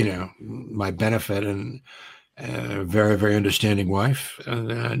my, my benefit, and a very, very understanding wife,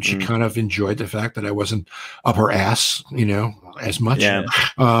 and she kind of enjoyed the fact that I wasn't up her ass, you know, as much. Yeah.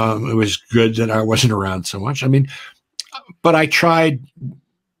 It was good that I wasn't around so much. I mean, but I tried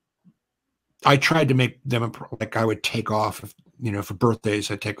to make them like I would take off, you know, for birthdays,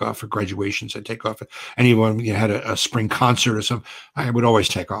 I'd take off, for graduations, I'd take off. Anyone, you know, had a spring concert or something, I would always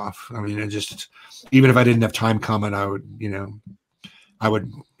take off. I mean, even if I didn't have time coming, I would, you know, I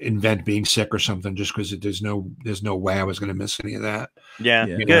would invent being sick or something, just because there's no way I was going to miss any of that. Yeah,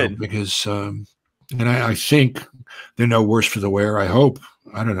 You good. know, because and I think they're no worse for the wear. I hope.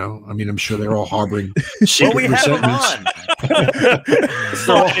 I don't know. I mean, I'm sure they're all harboring secret We have them resentments.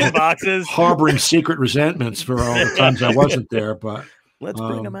 on. In boxes. Harboring secret resentments for all the times I wasn't there. But let's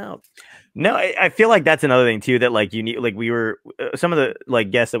bring them out. No, I feel like that's another thing too, that like you need, like we were some of the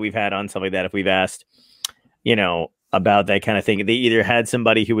like guests that we've had on stuff like that. If we've asked, you know, about that kind of thing, they either had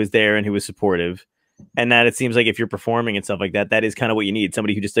somebody who was there and who was supportive, and that it seems like if you're performing and stuff like that, that is kind of what you need.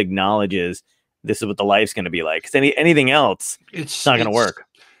 Somebody who just acknowledges this is what the life's going to be like. Because anything else, it's not going to work.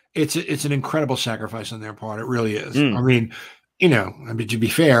 It's an incredible sacrifice on their part. It really is. I mean, you know, I mean, to be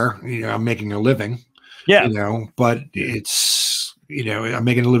fair, you know, I'm making a living. Yeah. You know, but it's, you know, I'm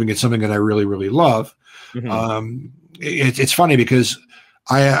making a living at something that I really, really love. It's funny because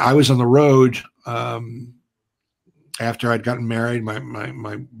I was on the road after I'd gotten married.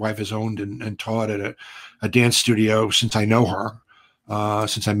 My wife has owned and taught at a dance studio since I know her.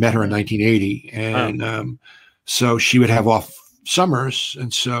 Since I met her in 1980. And so she would have off summers.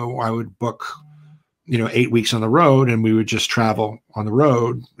 And so I would book, you know, 8 weeks on the road, and we would just travel on the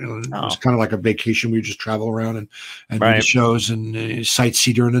road. You know, it was kind of like a vacation. We would just travel around and do the shows and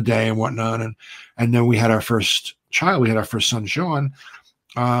sightsee during the day and whatnot. And then we had our first child. We had our first son, Sean,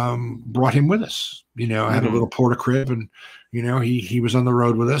 brought him with us. You know, I had a little porta crib, and, you know, he was on the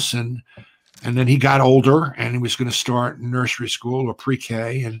road with us, and then he got older, and he was going to start nursery school or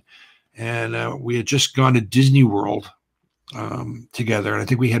pre-K, and we had just gone to Disney World together, and I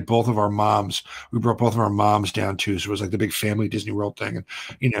think we had both of our moms. We brought both of our moms down too, so it was like the big family Disney World thing. And,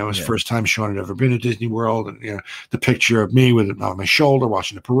 you know, it was the first time Sean had ever been to Disney World, and, you know, the picture of me with it on my shoulder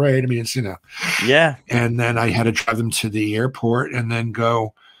watching the parade. I mean, it's, you know, And then I had to drive them to the airport and then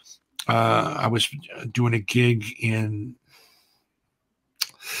go. I was doing a gig in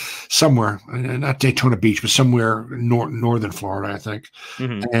somewhere, not Daytona Beach, but somewhere northern Florida, I think.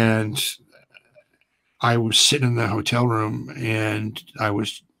 And I was sitting in the hotel room, and I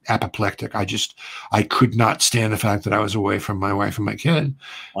was apoplectic. I could not stand the fact that I was away from my wife and my kid.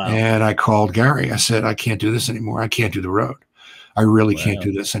 And I called Gary. I said, I can't do this anymore. I can't do the road. I really can't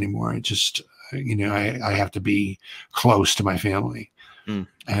do this anymore. I just, you know, I have to be close to my family.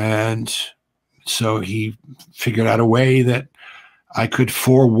 And so he figured out a way that I could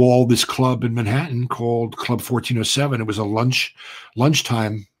four-wall this club in Manhattan called Club 1407. It was a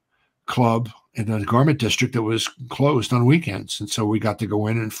lunchtime club in the garment district that was closed on weekends. And so we got to go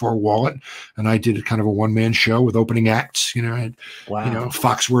in and four-wall it. And I did kind of a one-man show with opening acts. You know, I had, you know,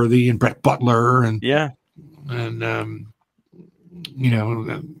 Foxworthy and Brett Butler and you know,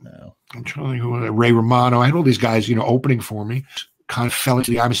 I'm trying to think who, Ray Romano. I had all these guys, you know, opening for me. Kind of fell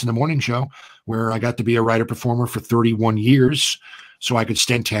into the Imus in the Morning show, where I got to be a writer performer for 31 years, so I could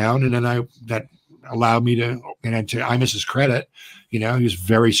stay in town, and then that allowed me to, and to Imus's credit, you know, he was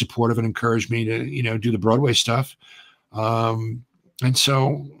very supportive and encouraged me to, you know, do the Broadway stuff, and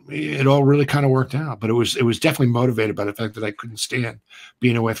so it all really kind of worked out. But it was definitely motivated by the fact that I couldn't stand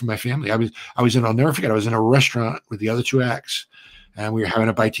being away from my family. I'll never forget, I was in a restaurant with the other two acts, and we were having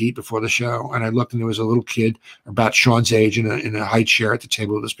a bite to eat before the show. And I looked, and there was a little kid about Sean's age in a high chair at the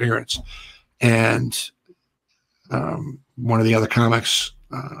table of his parents. And one of the other comics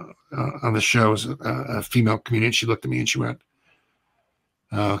on the show was a female comedian. She looked at me and she went,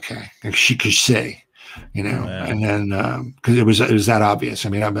 okay. And she could say, you know, and then, cause it was that obvious. I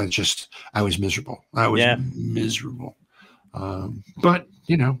mean, I was miserable. I was miserable. But,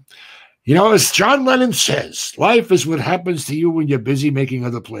 you know, as John Lennon says, life is what happens to you when you're busy making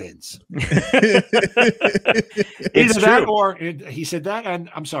other plans. Either that, or he said that, and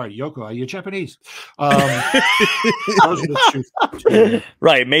I'm sorry, Yoko, are you Japanese? Those are the two.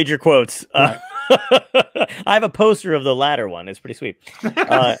 Right, major quotes. Right. I have a poster of the latter one. It's pretty sweet.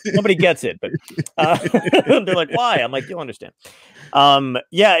 Nobody gets it, but they're like, why? I'm like, you'll understand.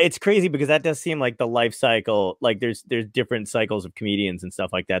 Yeah, it's crazy because that does seem like the life cycle. Like there's different cycles of comedians and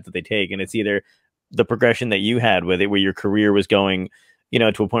stuff like that they take. And it's either the progression that you had with it, where your career was going, you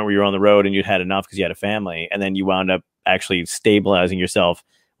know, to a point where you were on the road and you'd had enough because you had a family. And then you wound up actually stabilizing yourself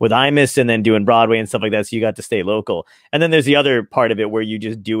with Imus and then doing Broadway and stuff like that. So you got to stay local. And then there's the other part of it where you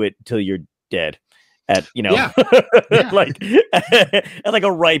just do it till you're dead. at, you know, like at like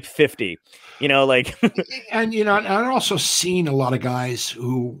a ripe 50, you know, like. And, you know, I'd also seen a lot of guys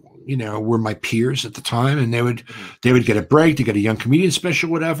who, you know, were my peers at the time, and they would get a break to get a young comedian special,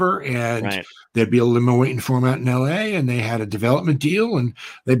 whatever. And there'd be a limo waiting for them out in LA, and they had a development deal, and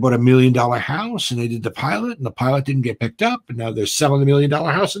they bought $1 million house, and they did the pilot, and the pilot didn't get picked up. And now they're selling $1 million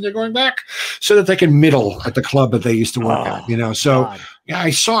house, and they're going back so that they can middle at the club that they used to work at, you know? So yeah,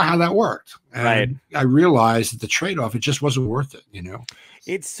 I saw how that worked. And I realized that the trade-off, it just wasn't worth it, you know?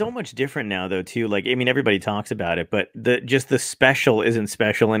 It's so much different now, though, too. Like, I mean, everybody talks about it, but the special isn't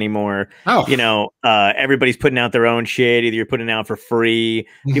special anymore. You know, everybody's putting out their own shit. Either you're putting out for free.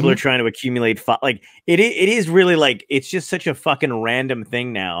 People are trying to accumulate. Like, it is really like, it's just such a fucking random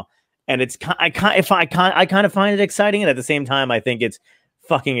thing now. And it's I kind of find it exciting, and at the same time, I think it's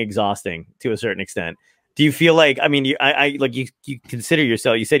fucking exhausting to a certain extent. Do you feel like? I mean, you consider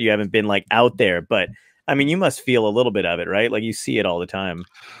yourself. You said you haven't been like out there, but. I mean, you must feel a little bit of it, right? Like you see it all the time.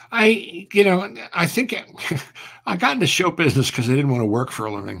 You know, I think I got into show business because I didn't want to work for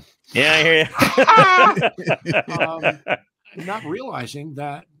a living. Yeah, I hear you. Not realizing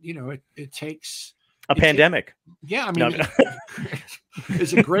that, you know, it takes a pandemic. Yeah, I mean,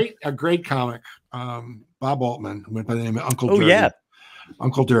 it's a great comic. Bob Altman, who went by the name of Uncle Dirty. Yeah.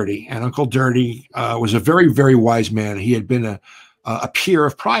 Uncle Dirty. And Uncle Dirty was a very, very wise man. He had been a peer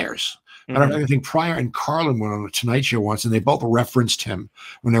of Pryor's. I think Pryor and Carlin went on a Tonight Show once, and they both referenced him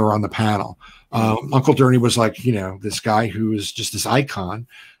when they were on the panel. Uncle Dirty was like, you know, this guy who was just this icon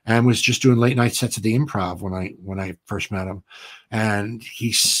and was just doing late night sets at the Improv when I first met him. And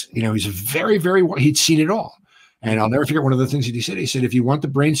he's, you know, he's a very, very, he'd seen it all. And I'll never forget one of the things that he said. He said, if you want the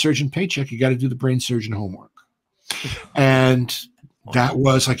brain surgeon paycheck, you got to do the brain surgeon homework. And that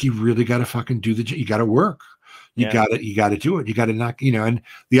was like, you really got to fucking do you got to work. You got to do it. You got to not, you know. And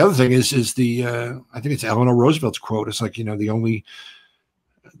the other thing is the I think it's Eleanor Roosevelt's quote. It's like, you know, the only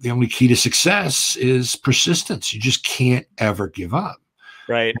key to success is persistence. You just can't ever give up.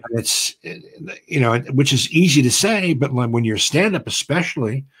 Right. And it's, you know, which is easy to say, but when you're stand-up,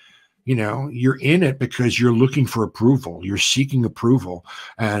 especially, you know, you're in it because you're looking for approval. You're seeking approval,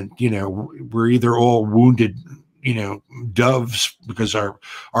 and you know, we're either all wounded, you know, doves because our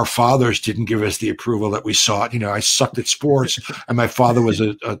fathers didn't give us the approval that we sought. You know, I sucked at sports, and my father was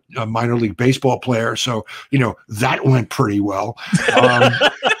a minor league baseball player, so you know that went pretty well.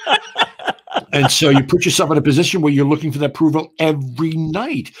 And so you put yourself in a position where you're looking for that approval every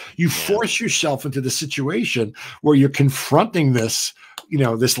night. You force yourself into the situation where you're confronting this, you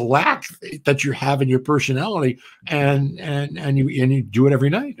know, this lack that you have in your personality, and you do it every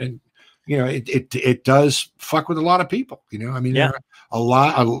night. And you know, it does fuck with a lot of people. You know, I mean, there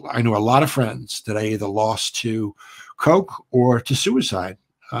are I know a lot of friends that I either lost to coke or to suicide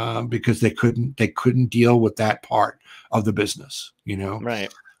because they couldn't deal with that part of the business. You know,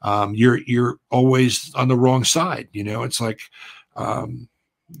 right? You're always on the wrong side. You know, it's like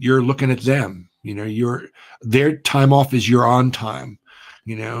you're looking at them. You know, their time off is your on time.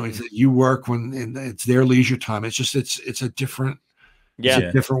 You know, it's you work when it's their leisure time. It's just it's a different. It's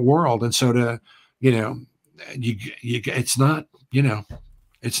a different world. And so to, you know, it's not, you know,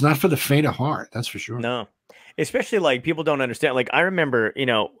 it's not for the faint of heart. That's for sure. No, especially like people don't understand. Like I remember, you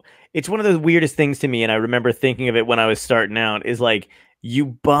know, it's one of the weirdest things to me. And I remember thinking of it when I was starting out is like, you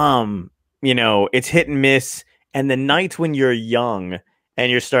bomb, you know, it's hit and miss. And the nights when you're young and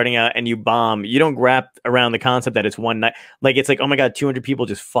you're starting out and you bomb, you don't wrap around the concept that it's one night. Like, it's like, oh my God, 200 people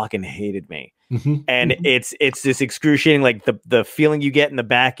just fucking hated me. And it's this excruciating, like the feeling you get in the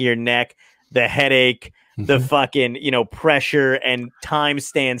back of your neck, the headache, the fucking, you know, pressure, and time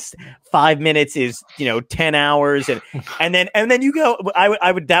stands 5 minutes is, you know, 10 hours. And then you go,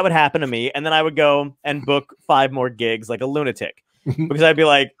 that would happen to me. And then I would go and book 5 more gigs like a lunatic. Because I'd be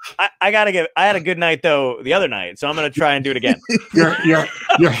like, I had a good night though the other night, so I'm gonna try and do it again.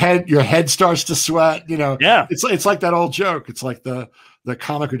 your head starts to sweat. You know, yeah. It's like that old joke. It's like the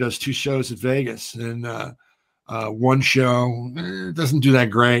comic who does 2 shows at Vegas, and one show doesn't do that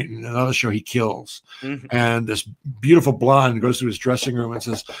great, and another show he kills. And this beautiful blonde goes to his dressing room and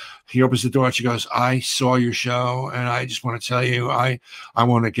says, he opens the door and she goes, "I saw your show, and I just want to tell you, I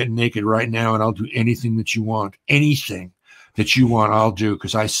want to get naked right now, and I'll do anything that you want, anything that you want, I'll do,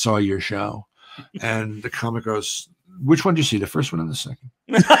 because I saw your show." And the comic goes, "Which one did you see, the first one or the second?"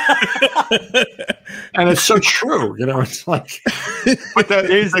 And it's so true, you know. It's like, but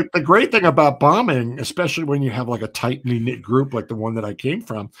the great thing about bombing, especially when you have like a tightly knit group like the one that I came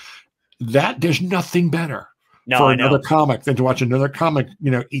from, that there's nothing better for another comic than to watch another comic,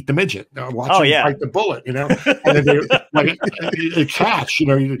 eat the midget, watch him bite the bullet, and then they like a catch,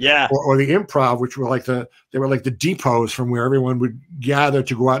 or the improv, which were like they were like the depots from where everyone would gather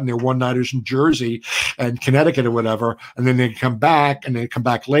to go out in their one-nighters in Jersey and Connecticut or whatever, and then they'd come back and they'd come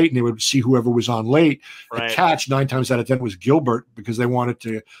back late and they would see whoever was on late. The catch 9 times out of 10 was Gilbert, because they wanted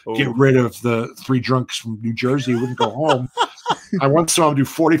to get rid of the 3 drunks from New Jersey who wouldn't go home. I once saw him do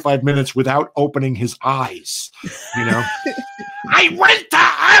 45 minutes without opening his eyes. I went to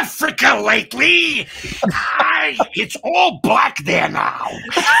Africa lately. It's all black there now.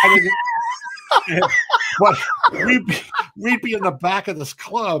 But we'd be in the back of this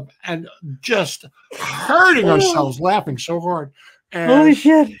club and just hurting ourselves, laughing so hard. And, holy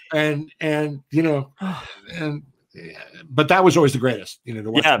shit! But that was always the greatest, to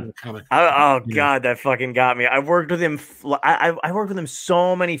watch the comic. God, that fucking got me. I worked with him. I worked with him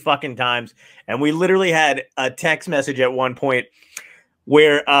so many fucking times, and we literally had a text message at one point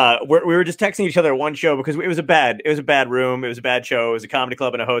where we were just texting each other at one show because it was a bad room, it was a bad show, it was a comedy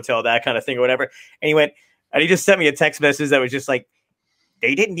club in a hotel, that kind of thing or whatever. And he just sent me a text message that was just like,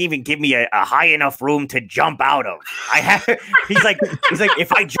 they didn't even give me a high enough room to jump out of. He's like,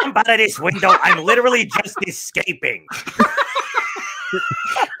 if I jump out of this window, I'm literally just escaping.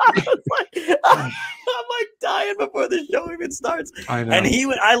 I'm like dying before the show even starts. I know. And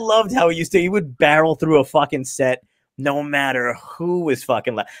I loved how he would barrel through a fucking set no matter who was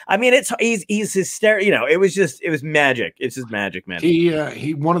fucking I mean, he's hysterical. It was magic. It's just magic, man.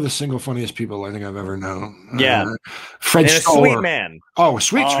 He one of the single funniest people I think I've ever known. Fred Stoller. Sweet man. Oh,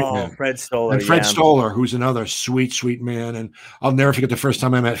 sweet man. Fred Stoller. And Fred Stoller, who's another sweet man. And I'll never forget the first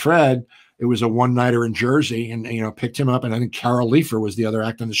time I met Fred. It was a one-nighter in Jersey, and picked him up, and I think Carol Leifer was the other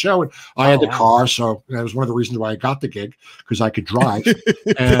act on the show, and I had the car, so that was one of the reasons why I got the gig, because I could drive.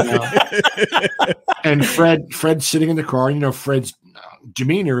 And Fred sitting in the car, Fred's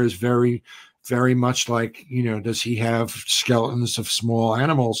demeanor is very, very much like, does he have skeletons of small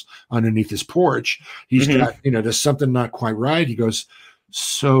animals underneath his porch? He's got, there's something not quite right. He goes,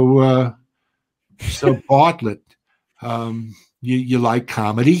 so Bartlett, you like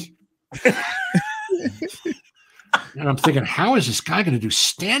comedy? And I'm thinking, how is this guy going to do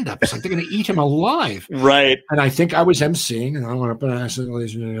stand-up? It's like they're going to eat him alive. Right. And I think I was emceeing, and I went up and I said,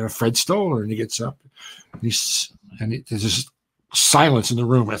 Fred Stoller, and he gets up. And there's this silence in the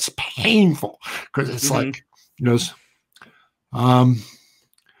room. It's painful, because it's like, he goes, my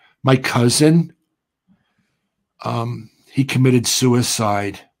cousin, he committed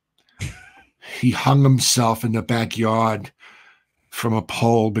suicide. He hung himself in the backyard from a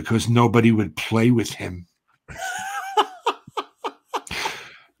pole because nobody would play with him.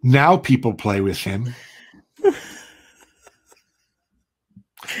 Now people play with him.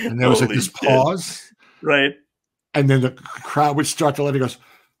 And there was like this pause. Right. And then the crowd would start to let it. He goes,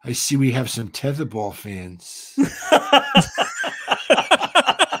 I see we have some tetherball fans.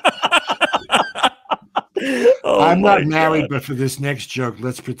 I'm not married, but for this next joke,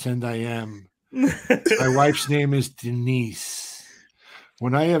 let's pretend I am. My wife's name is Denise.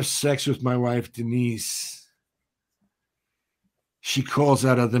 When I have sex with my wife, Denise, she calls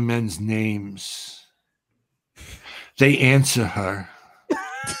out other men's names. They answer her.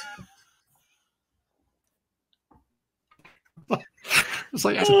 It's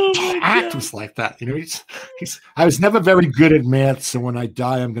like act was like that, I was never very good at math, so when I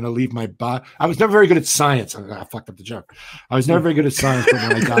die, I'm going to leave my body. I was never very good at science. I fucked up the joke. I was never very good at science, but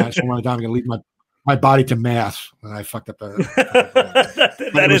when I die, I'm going to leave my body to math, and I fucked up.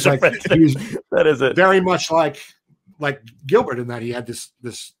 That is it. Very much like Gilbert, in that he had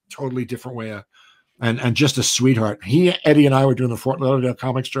this totally different way of, and just a sweetheart. Eddie and I were doing the Fort Lauderdale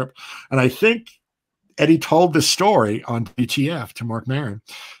comic strip, and I think Eddie told this story on BTF to Mark Maron.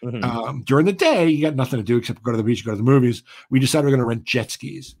 During the day, you got nothing to do except go to the beach, go to the movies. We decided we we're going to rent jet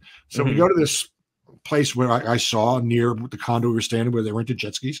skis. So we go to this place where I saw near the condo we were staying in, where they rented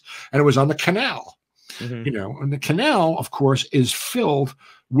jet skis, and it was on the canal. And the canal, of course, is filled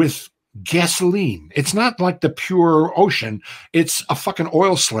with gasoline. It's not like the pure ocean. It's a fucking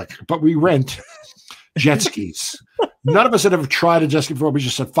oil slick, but we rent jet skis. None of us had ever tried a jet ski before. We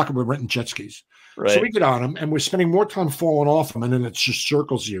just said, fuck it, we're renting jet skis. Right. So we get on them, and we're spending more time falling off them, and then it just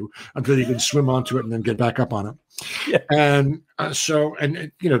circles you until you can swim onto it and then get back up on it. Yeah. And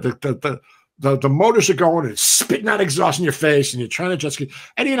the motors are going, and it's spitting out exhaust in your face, and you're trying to jet ski.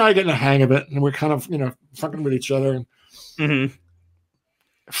 Eddie and I are getting a hang of it, and we're kind of, fucking with each other. And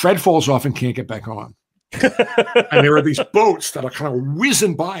Fred falls off and can't get back on. And there are these boats that are kind of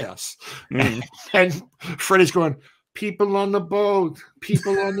whizzing by us. And Fred is going, people on the boat,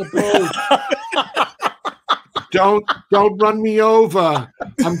 people on the boat. don't run me over.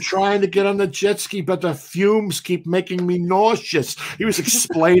 I'm trying to get on the jet ski, but the fumes keep making me nauseous. He was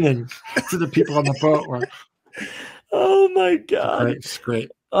explaining to the people on the boat. Oh my God. It's great.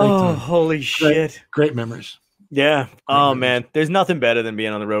 Oh, holy shit. Great memories. Yeah. Oh, memories. man. There's nothing better than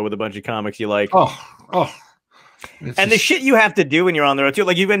being on the road with a bunch of comics you like. Oh. And the shit you have to do when you're on the road too.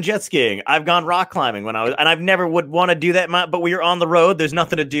 Like, you've been jet skiing. I've gone rock climbing and I've never would want to do that, but we are on the road. There's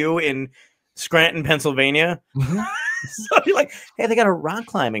nothing to do in Scranton, Pennsylvania. Mm-hmm. So you're like, hey, they got a rock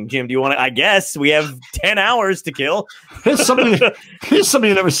climbing gym. Do you want to? I guess we have 10 hours to kill. Here's something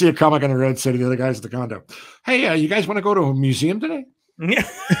you never see a comic on the road say to the other guys at the condo. Hey, you guys want to go to a museum today? Yeah,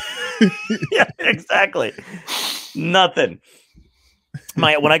 yeah, exactly. Nothing.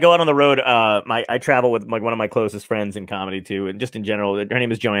 When I go out on the road, I travel with like one of my closest friends in comedy too, and just in general. Her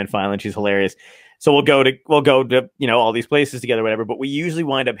name is Joanne Filan. She's hilarious. So we'll go to all these places together, whatever. But we usually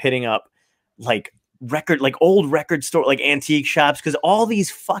wind up hitting up like old record store, like antique shops, because all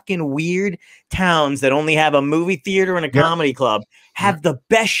these fucking weird towns that only have a movie theater and a comedy club have the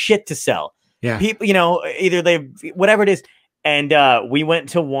best shit to sell. Yeah, people, either they whatever it is. And we went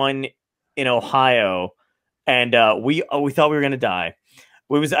to one in Ohio, and we thought we were gonna die.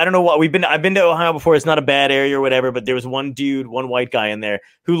 I don't know what I've been to Ohio before. It's not a bad area or whatever, but there was one white guy in there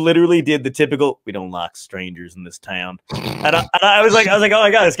who literally did the typical, we don't lock strangers in this town. And I was like, oh my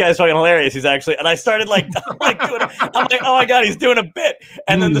God, this guy's fucking hilarious. He's actually, and I started I'm like, oh my God, he's doing a bit.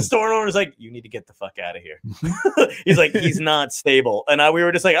 And then the store owner was like, you need to get the fuck out of here. He's like, he's not stable. And we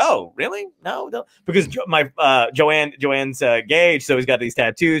were just like, oh, really? No. Because Joanne's gay, so he's got these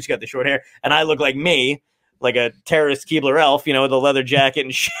tattoos, she got the short hair, and I look like me. Like a terrorist Keebler elf, with a leather jacket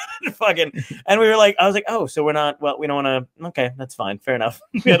and shit. And we were like, I was like, oh, so we're not, well, we don't want to, okay, that's fine. Fair enough.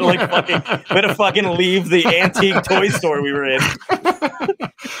 We had to fucking leave the antique toy store we were in.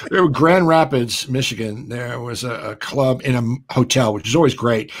 There were Grand Rapids, Michigan. There was a club in a hotel, which is always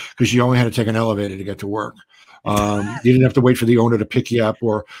great because you only had to take an elevator to get to work. You didn't have to wait for the owner to pick you up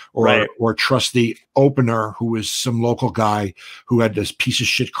or trust the opener, who was some local guy who had this piece of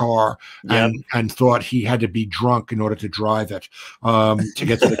shit car and thought he had to be drunk in order to drive it to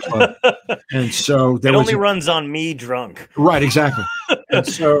get to the club. And so it only runs on me drunk. Right, exactly. And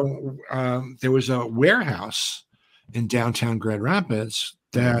so there was a warehouse in downtown Grand Rapids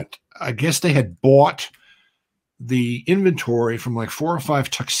that I guess they had bought the inventory from like 4 or 5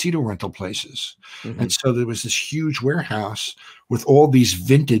 tuxedo rental places. Mm-hmm. And so there was this huge warehouse with all these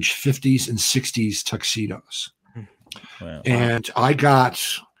vintage 50s and 60s tuxedos. Wow. And I got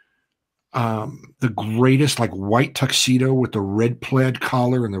the greatest like white tuxedo with the red plaid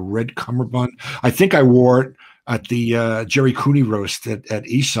collar and the red cummerbund. I think I wore it at the Jerry Cooney roast at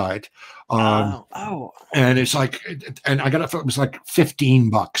Eastside. And it's like, and I got it was like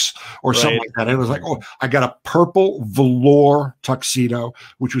 $15 or something like that. And it was like, oh, I got a purple velour tuxedo,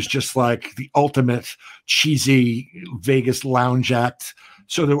 which was just like the ultimate cheesy Vegas lounge act.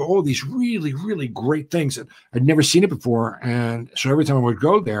 So there were all these really, really great things that I'd never seen it before. And so every time I would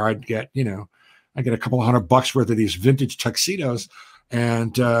go there, I'd get a couple of $100 worth of these vintage tuxedos.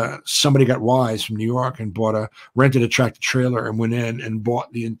 And somebody got wise from New York and rented a tractor trailer and went in and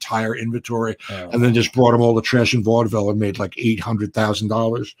bought the entire inventory, and then just brought them all the trash and vaudeville and made like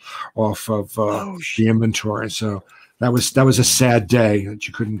 $800,000 off of the inventory. So that was a sad day that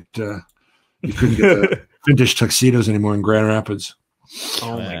you couldn't get the vintage tuxedos anymore in Grand Rapids.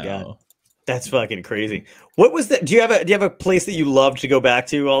 Oh my God. That's fucking crazy. What was that? Do you have a place that you loved to go back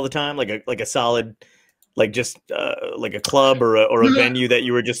to all the time? Like a solid, like just like a club or a venue that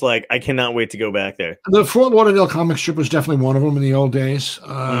you were just like, I cannot wait to go back there? The Fort Lauderdale comic strip was definitely one of them in the old days,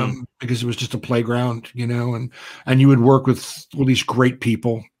 because it was just a playground, and you would work with all these great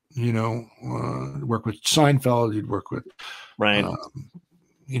people, work with Seinfeld, you'd work with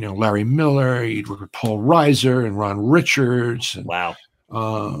Larry Miller, you'd work with Paul Reiser and Ron Richards. And, wow.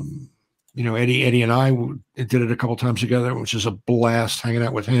 Eddie and I did it a couple times together, which is a blast hanging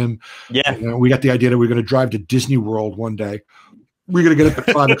out with him. Yeah. We got the idea that we were going to drive to Disney World one day. We're going to get up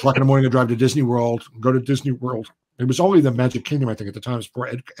at 5 o'clock in the morning to drive to Disney World, go to Disney World. It was only the Magic Kingdom, I think, at the time before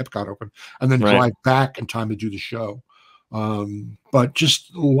Epcot opened, and then drive back in time to do the show. But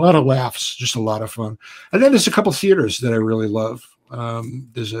just a lot of laughs, just a lot of fun. And then there's a couple theaters that I really love.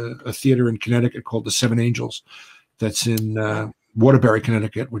 There's a theater in Connecticut called the Seven Angels that's in Waterbury,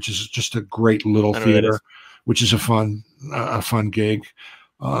 Connecticut, which is just a great little theater, which is a fun gig.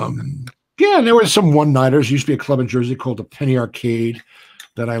 And there were some one-nighters. Used to be a club in Jersey called the Penny Arcade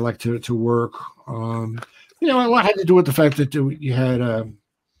that I like to work. A lot had to do with the fact that you had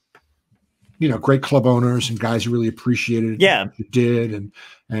great club owners and guys who really appreciated what you did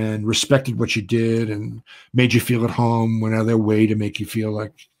and respected what you did and made you feel at home, went out of their way to make you feel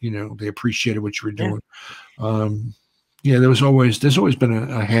like, they appreciated what you were doing. There's always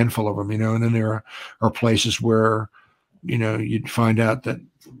been a handful of them, and then there are places where, you'd find out that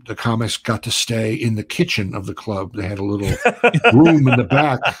the comics got to stay in the kitchen of the club. They had a little room in the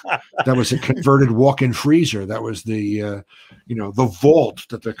back that was a converted walk-in freezer. That was the, the vault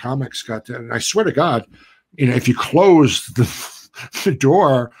that the comics got to. And I swear to God, if you closed the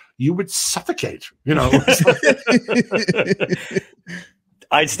door, you would suffocate,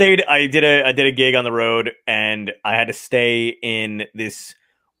 I did a gig on the road, and I had to stay in this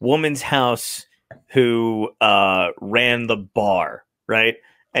woman's house who ran the bar, right?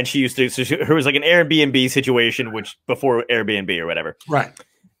 And she used to, her was like an Airbnb situation, which before Airbnb or whatever. Right.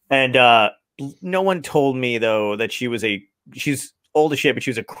 And no one told me though that she's old as shit, but she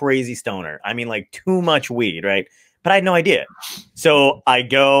was a crazy stoner. I mean, like too much weed, right? But I had no idea. So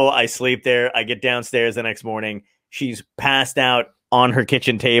I sleep there. I get downstairs the next morning. She's passed out on her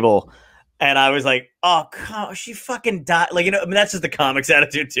kitchen table. And I was like, oh, she fucking died. Like, that's just the comics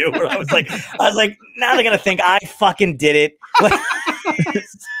attitude too. Where I was like, now they're going to think I fucking did it.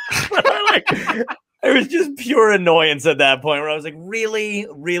 It was just pure annoyance at that point where I was like,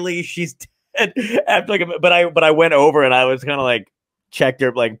 really, she's dead. After but I went over and I was kind of like checked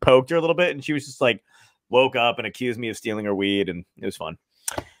her, like poked her a little bit. And she was just like, woke up and accused me of stealing her weed. And it was fun.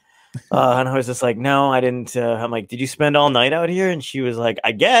 And I was just like, no, I didn't. I'm like, did you spend all night out here? And she was like,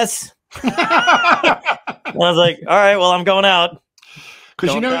 I guess. And I was like, all right, well, I'm going out.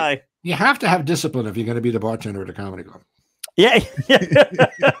 Because you have to have discipline if you're going to be the bartender at a comedy club. Yeah.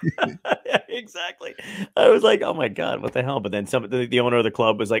 Exactly. I was like, oh my God, what the hell? But then the owner of the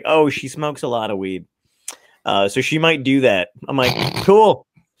club was like, oh, she smokes a lot of weed. So she might do that. I'm like, cool.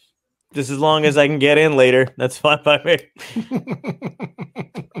 Just as long as I can get in later. That's fine by me.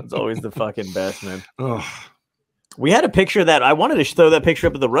 It's always the fucking best, man. Oh. We had a picture that I wanted to throw that picture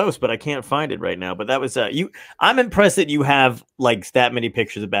up at the roast, but I can't find it right now. But that was you. I'm impressed that you have like that many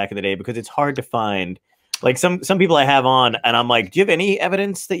pictures of back in the day because it's hard to find. Like some people I have on, and I'm like, do you have any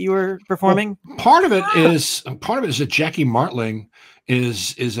evidence that you were performing? Well, part of it is that Jackie Martling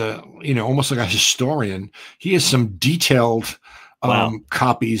is a almost like a historian. He has some detailed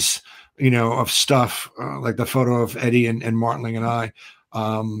copies of stuff like the photo of Eddie and Martling and I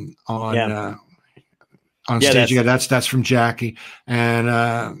on stage. Yeah, that's from Jackie. And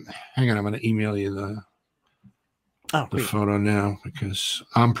hang on, I'm going to email you the photo now because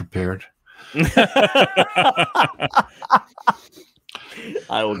I'm prepared.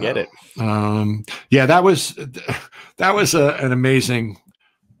 I will get it. That was an amazing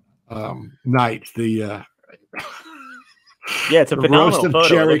night. It's a phenomenal roast of photo.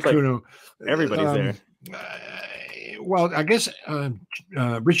 Jerry Kuno. Everybody's there. Well, I guess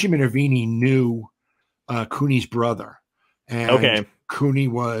Richie Minervini knew Cooney's brother, and Cooney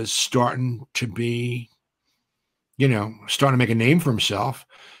was starting to make a name for himself.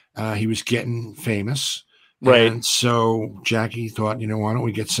 He was getting famous, right? And so Jackie thought, why don't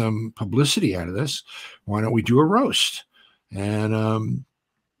we get some publicity out of this? Why don't we do a roast? And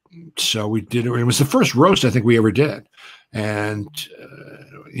so we did it. It was the first roast I think we ever did, and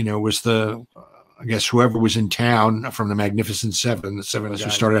it was I guess whoever was in town from the Magnificent Seven, the seven of us who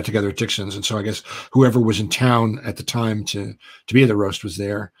started out together at Dixon's. And so I guess whoever was in town at the time to be at the roast was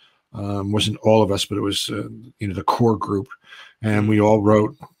there. Wasn't all of us, but it was, the core group. And we all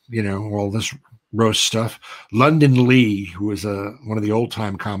wrote, all this roast stuff. London Lee, who was one of the old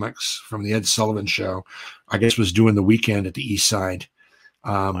time comics from the Ed Sullivan Show, I guess was doing the weekend at the East Side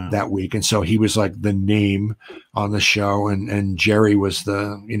that week. And so he was like the name on the show, and Jerry was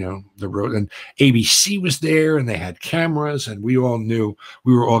the road, and ABC was there, and they had cameras, and we all knew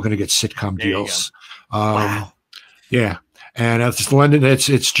we were all going to get sitcom deals. Wow. Yeah. And it's London.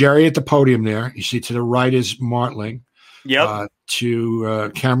 It's Jerry at the podium there. You see to the right is Martling. Yep.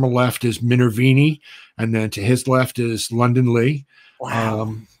 To camera left is Minervini, and then to his left is London Lee.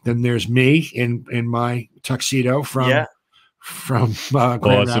 Wow. Then there's me in my tuxedo from Grand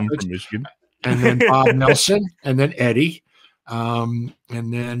Rapids, from Michigan, and then Bob Nelson, and then Eddie, and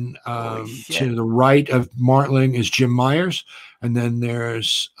then to the right of Martling is Jim Myers, and then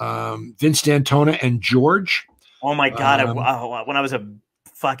there's Vince D'Antona and George. Oh my God! When I was a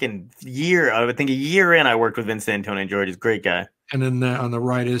fucking year, I would think a year in, I worked with Vince D'Antona and George. He's a great guy. And then on the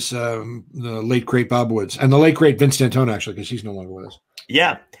right is the late great Bob Woods, and the late great Vince D'Antona, actually, because he's no longer with us.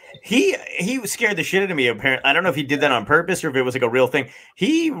 Yeah. He scared the shit out of me, apparently. I don't know if he did that on purpose or if it was like a real thing.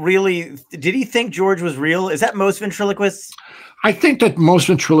 Did he think George was real? Is that most ventriloquists? I think that most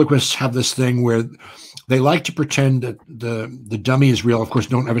ventriloquists have this thing where they like to pretend that the dummy is real. Of course,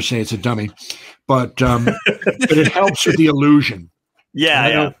 don't ever say it's a dummy, but it helps with the illusion. Yeah,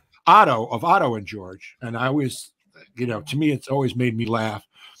 yeah. Otto and George, and I always, to me, it's always made me laugh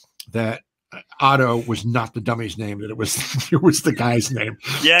that Otto was not the dummy's name; that it was the guy's name.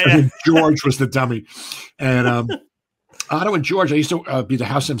 Yeah, and George was the dummy, and Otto and George. I used to be the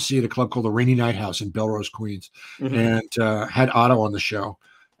house MC at a club called the Rainy Night House in Belrose, Queens, and had Otto on the show.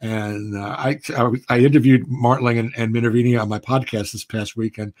 And I interviewed Martling and Minervini on my podcast this past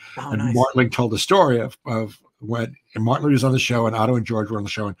week, and nice. Martling told the story of when Martling was on the show and Otto and George were on the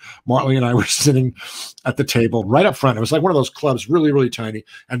show, and Martling and I were sitting at the table right up front. It was like one of those clubs, really, really tiny,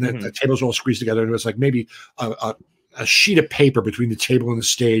 and the tables were all squeezed together, and it was like maybe a sheet of paper between the table and the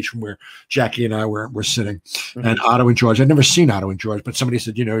stage from where Jackie and I were sitting. And Otto and George, I'd never seen Otto and George, but somebody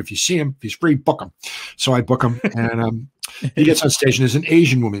said, if you see him, if he's free, book him. So I book him, and he gets on stage, and there's an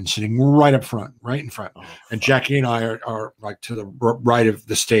Asian woman sitting right up front, right in front. And Jackie and I are like to the right of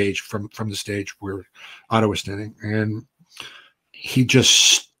the stage, from the stage where Otto was standing. And he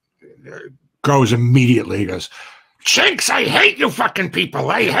just goes immediately. He goes, "Chinks, I hate you fucking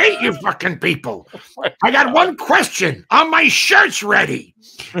people. I hate you fucking people. I got one question. Are my shirts ready?"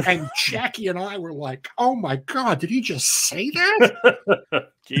 And Jackie and I were like, "Oh my God, did he just say that?"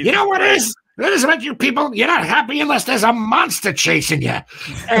 You know what it is? That is about you people. You're not happy unless there's a monster chasing you.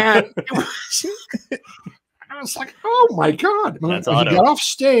 And I was like, "Oh my God." That's he got off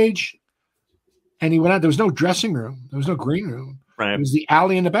stage and he went out. There was no dressing room. There was no green room. Right. It was the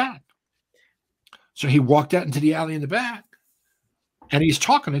alley in the back. So he walked out into the alley in the back, and he's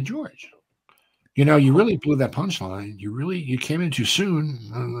talking to George. You really blew that punchline. You came in too soon.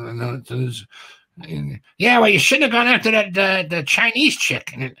 Yeah, well, you shouldn't have gone after that the Chinese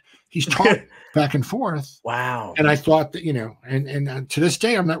chick. And he's talking back and forth. Wow. And I thought that, and to this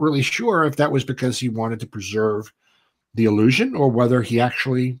day, I'm not really sure if that was because he wanted to preserve the illusion or whether he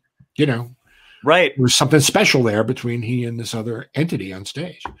actually, right, there was something special there between he and this other entity on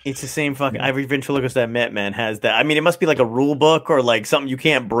stage. It's the same fucking every ventriloquist I met, man, has that. I mean, it must be like a rule book or like something you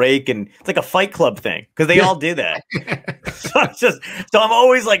can't break, and it's like a Fight Club thing because they all do that. so I'm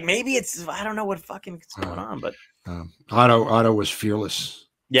always like, maybe I don't know what fucking is going on, but Otto was fearless.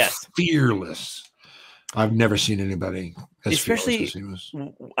 Yes, fearless. I've never seen anybody as especially fearless as he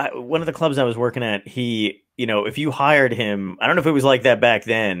was. One of the clubs I was working at, he, if you hired him, I don't know if it was like that back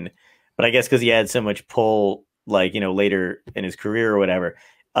then, but I guess because he had so much pull, like, later in his career or whatever,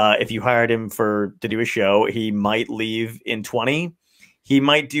 if you hired him to do a show, he might leave in 20, he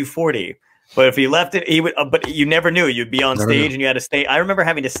might do 40. But if he left it, he would. But you never knew. You'd be on stage and you had to stay. I remember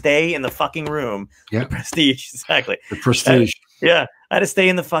having to stay in the fucking room. Yeah, the Prestige, exactly. The Prestige. Yeah, I had to stay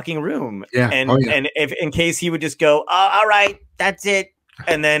in the fucking room. Yeah, and if in case he would just go, all right, that's it,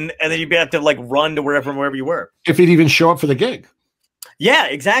 and then you'd have to like run to wherever you were. If he'd even show up for the gig. Yeah,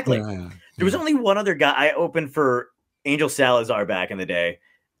 exactly. Yeah. There was only one other guy. I opened for Angel Salazar back in the day,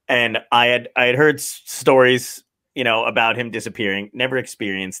 and I had heard stories, about him disappearing. Never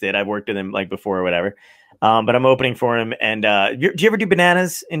experienced it. I've worked with him like before or whatever. But I'm opening for him. And do you ever do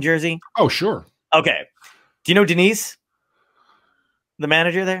Bananas in Jersey? Oh, sure. Okay. Do you know Denise, the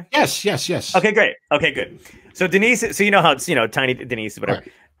manager there? Yes. Okay, great. Okay, good. So Denise, so you know how it's, tiny Denise, whatever.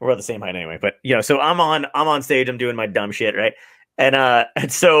 Right. We're all the same height anyway. But so I'm on stage. I'm doing my dumb shit, right?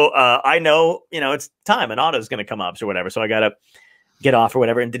 And so I know, it's time. An auto's going to come up or whatever. So I got to get off or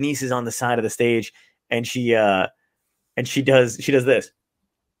whatever. And Denise is on the side of the stage, and she does this,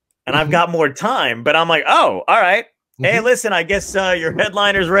 and I've got more time, but I'm like, oh, all right. Hey, listen, I guess your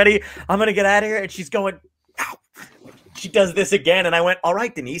headliner's ready. I'm going to get out of here. And she's going, ow. She does this again. And I went, all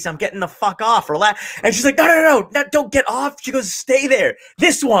right, Denise, I'm getting the fuck off. Relax. And she's like, no, don't get off. She goes, stay there.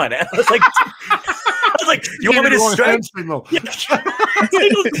 This one. And I was like, you want me to stretch? Yeah.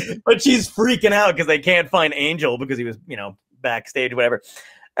 But she's freaking out because they can't find Angel because he was, backstage or whatever.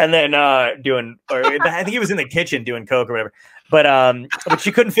 And then I think he was in the kitchen doing coke or whatever. But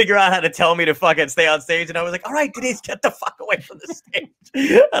she couldn't figure out how to tell me to fucking stay on stage. And I was like, all right, Denise, get the fuck away from the stage.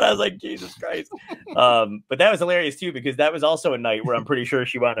 And I was like, Jesus Christ. But that was hilarious too, because that was also a night where I'm pretty sure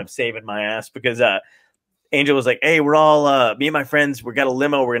she wound up saving my ass, because Angel was like, hey, we're all, me and my friends, we got a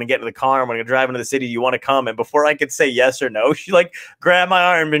limo. We're going to get in the car and we're going to drive into the city. Do you want to come? And before I could say yes or no, she like grabbed my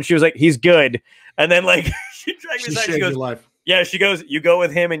arm and she was like, he's good. And then like, she dragged me aside. She goes, life. Yeah, she goes, you go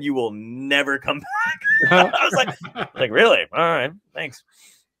with him and you will never come back. I was like, really? All right, thanks.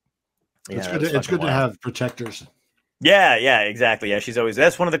 Yeah, it's good to have protectors. Yeah, exactly. Yeah, she's always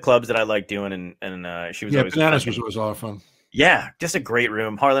that's one of the clubs that I like doing, and she was always Bananas was always a lot of fun. Yeah, just a great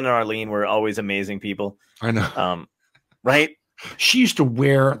room. Harlan and Arlene were always amazing people. I know. Right? She used to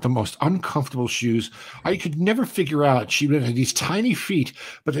wear the most uncomfortable shoes. I could never figure out. She would have these tiny feet,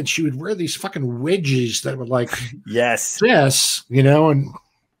 but then she would wear these fucking wedges that were like this, you know, and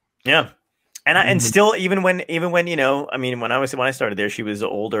yeah. And still, even when you know, I mean, when I started there, she was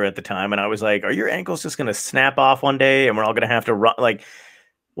older at the time, and I was like, "Are your ankles just gonna snap off one day, and we're all gonna have to run? Like,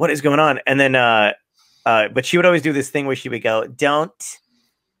 what is going on?" And then, but she would always do this thing where she would go, "Don't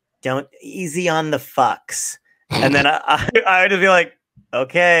easy on the fucks," and then I would just be like,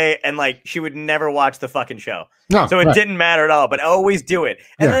 "Okay," and like she would never watch the fucking show, so it didn't matter at all. But I always do it,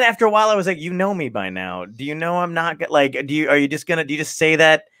 and then after a while, I was like, "You know me by now. Do you know I'm not like? Do you just say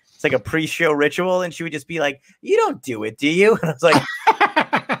that?" It's like a pre-show ritual, and she would just be like, "You don't do it, do you?" And I was like,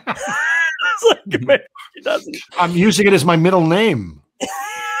 "She doesn't." I'm using it as my middle name.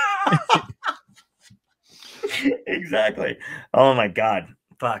 Exactly. Oh my god.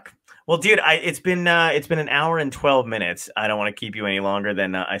 Fuck. Well, dude, it's been an hour and 12 minutes. I don't want to keep you any longer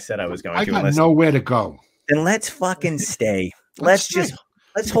than I said I was going to. I got nowhere to go. Then let's fucking stay. Let's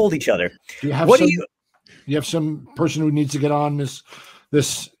hold each other. Do you have you have some person who needs to get on this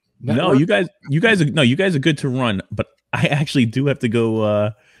network? No, you guys are good to run, but I actually do have to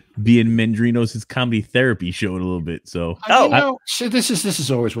go be in Mendrino's comedy therapy show in a little bit. So so this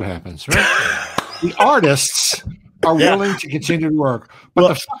is always what happens, right? The artists are willing to continue to work, but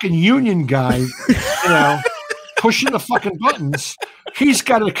the fucking union guy, you know, pushing the fucking buttons, he's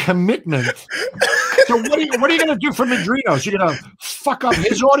got a commitment. So what are you going to do for Mendrino's? You're going to fuck up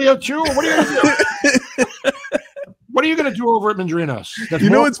his audio too, or what are you going to do? What are you going to do over at Mendrino's? You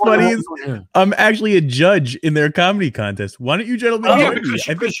know what's funny is I'm actually a judge in their comedy contest. Why don't you gentlemen?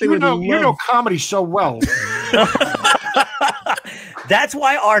 Because you know comedy so well. That's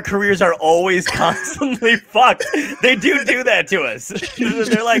why our careers are always constantly fucked. They do that to us.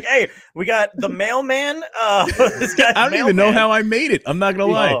 They're like, "Hey, we got the mailman." This guy. I don't even know how I made it. I'm not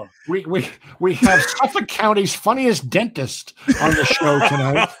gonna lie. We have Suffolk County's funniest dentist on the show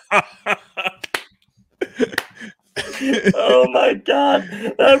tonight. Oh my god!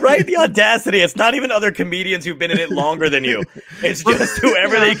 Right, the audacity. It's not even other comedians who've been in it longer than you. It's just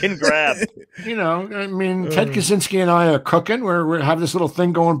whoever they can grab. You know, I mean, Ted Kaczynski and I are cooking. We have this little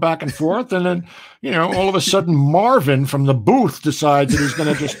thing going back and forth, and then, you know, all of a sudden Marvin from the booth decides that he's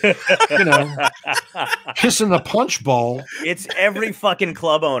going to just, you know, piss in the punch bowl. It's every fucking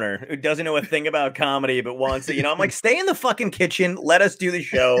club owner who doesn't know a thing about comedy but wants to, you know, I'm like, stay in the fucking kitchen, let us do the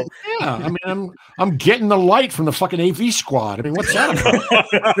show. Yeah, I mean, I'm getting the light from the fucking AV squad. I mean, what's that about?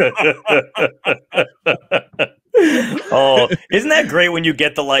 Oh, isn't that great when you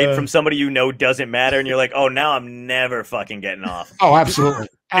get the light from somebody you know doesn't matter, and you're like, oh, now I'm never fucking getting off. Oh, absolutely.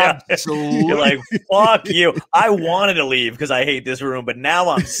 Yeah. Absolutely. You're like, fuck you. I wanted to leave because I hate this room, but now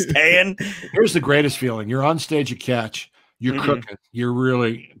I'm staying. Here's the greatest feeling. You're on stage at Catch. You're cooking. You're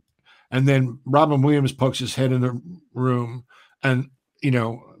really, and then Robin Williams pokes his head in the room, and, you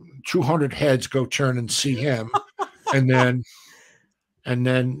know, 200 heads go turn and see him, and then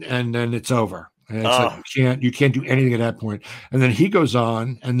it's over. And it's like you can't do anything at that point. And then he goes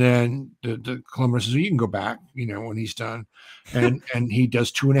on, and then the Columbus says, well, you can go back, you know, when he's done. And he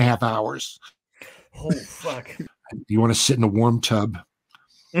does 2.5 hours. Oh fuck. You want to sit in a warm tub.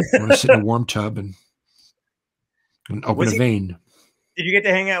 You want to sit in a warm tub and open a vein. Did you get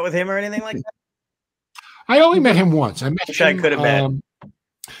to hang out with him or anything like that? I only met him once. I could have met.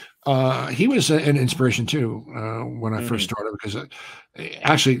 He was an inspiration too when I first started, because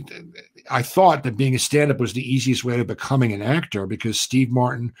actually I thought that being a stand-up was the easiest way to becoming an actor, because Steve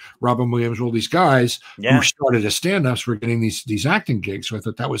Martin, Robin Williams, all these guys who started as stand-ups were getting these acting gigs. So I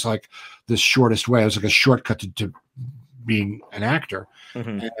thought that was like the shortest way. It was like a shortcut to being an actor.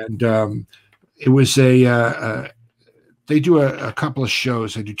 And it was they do a couple of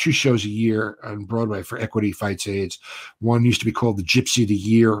shows. They do 2 shows a year on Broadway for Equity Fights AIDS. One used to be called the Gypsy of the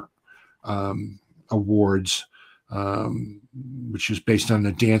Year Awards, which was based on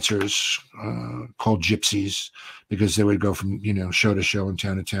the dancers called gypsies, because they would go from, you know, show to show and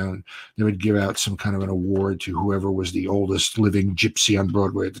town to town. They would give out some kind of an award to whoever was the oldest living gypsy on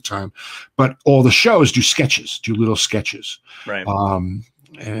Broadway at the time. But all the shows do little sketches. Right.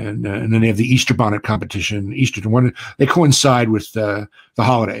 And then they have the Easter bonnet competition. They coincide with the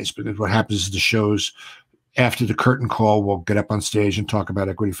holidays, because what happens is the shows after the curtain call will get up on stage and talk about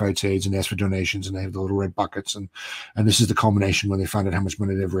Equity Fights AIDS and ask for donations, and they have the little red buckets, and this is the culmination when they find out how much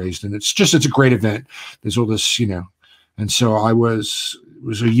money they've raised, and it's a great event. There's all this, you know, and so it was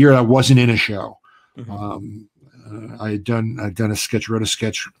a year I wasn't in a show. I'd done a sketch, wrote a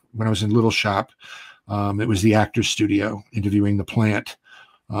sketch when I was in Little Shop. It was the Actors Studio interviewing the plant.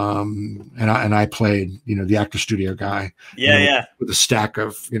 And I played, the Actor Studio guy. Yeah. With a stack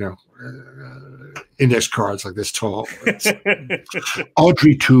of, index cards like this tall.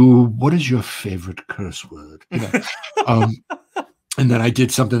 Audrey 2, what is your favorite curse word? And then I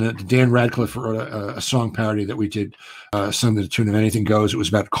did something that Dan Radcliffe wrote a song parody that we did, something to the tune of Anything Goes. It was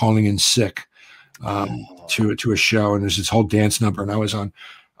about calling in sick to a show, and there's this whole dance number, and I was on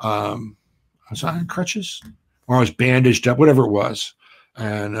crutches, or I was bandaged up, whatever it was,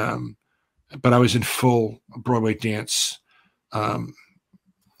 and but I was in full Broadway dance,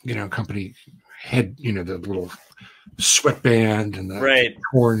 company head, the little sweatband and the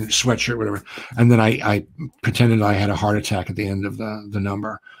torn sweatshirt, whatever. And then I pretended I had a heart attack at the end of the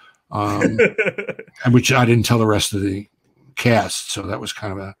number, and which I didn't tell the rest of the cast. So that was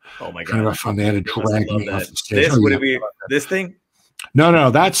kind of a fun. They had to drag me off the stage. Would it be this thing?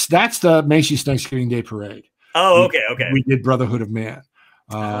 No, that's the Macy's Thanksgiving Day Parade. Oh, okay. We did Brotherhood of Man.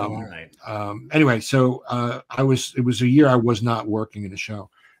 All right. Anyway, so it was a year I was not working in the show,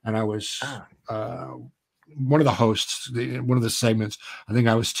 and I was one of the hosts, one of the segments. I think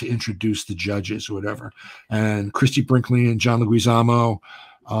I was to introduce the judges or whatever, and Christy Brinkley and John Leguizamo.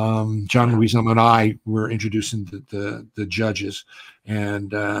 John Leguizamo and I were introducing the judges,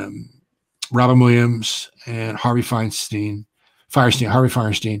 and Robin Williams and Harvey Fierstein,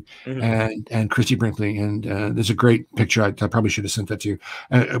 and Christy Brinkley. And there's a great picture. I probably should have sent that to you,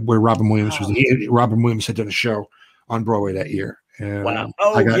 where Robin Williams was. Robin Williams had done a show on Broadway that year. And, wow!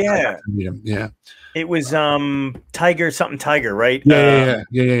 I got to meet him. Yeah, it was Tiger, right? Yeah.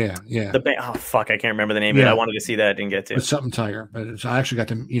 The band. Oh fuck, I can't remember the name of it. I wanted to see that, didn't get to. It's something Tiger, but I actually got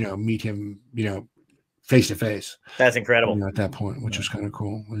to meet him, face to face. That's incredible. At that point, which was kind of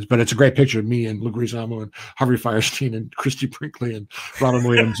cool. But it's a great picture of me and Leguizamo and Harvey Fierstein and Christy Brinkley and Robin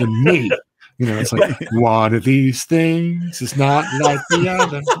Williams and me. It's like one of these things is not like the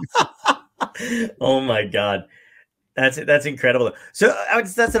other. Oh my god. That's incredible. So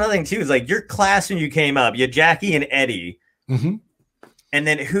that's another thing too. Is like your class when you came up, you had Jackie and Eddie, and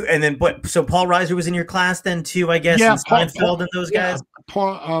then what? So Paul Reiser was in your class then too, I guess. Yeah, and Paul and those guys.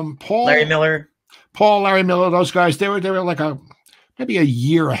 Paul, Larry Miller, those guys. They were like maybe a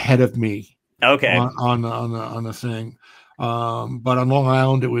year ahead of me. Okay. On the thing, but on Long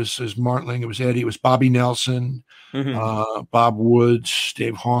Island it was Martling, it was Eddie, it was Bobby Nelson, Bob Woods,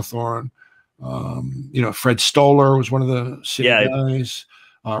 Dave Hawthorne. Fred Stoller was one of the city guys.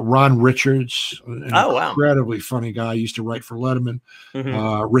 Ron Richards, an incredibly funny guy, used to write for Letterman.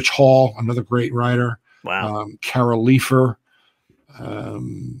 Rich Hall, another great writer. Wow. Carol Leifer,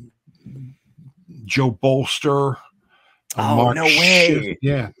 Joe Bolster. Mark no way! Schiff.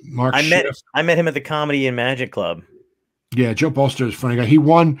 Yeah, Mark. I met him at the Comedy and Magic Club. Yeah, Joe Bolster is a funny guy. He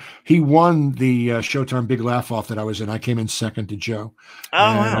won the Showtime Big Laugh Off that I was in. I came in second to Joe.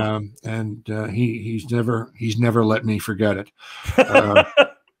 Oh, and he's never let me forget it.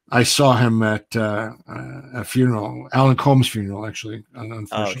 I saw him at a funeral, Alan Combs' funeral, actually.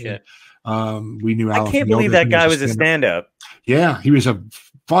 Unfortunately, we knew Alan. I can't believe that guy was a stand-up. Yeah, he was a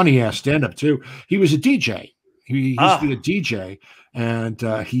funny ass stand-up too. He was a DJ. He used to be a DJ. And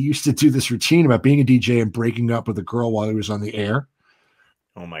he used to do this routine about being a DJ and breaking up with a girl while he was on the air.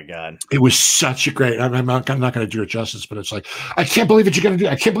 Oh my God. It was such a great, I'm not going to do it justice, but it's like, I can't believe what you're going to do.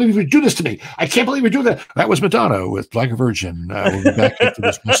 I can't believe you would do this to me. I can't believe you do that. That was Madonna with Like a Virgin. We'll be back after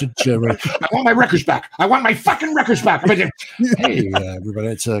this message. I want my records back. I want my fucking records back. Hey, everybody,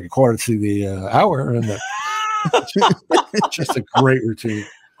 it's a quarter to the hour. And just a great routine.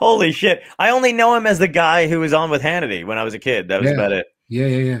 Holy shit. I only know him as the guy who was on with Hannity when I was a kid. That was about it.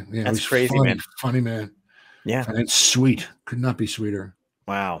 Yeah. That's crazy, man. Funny man. Yeah. And it's sweet. Could not be sweeter.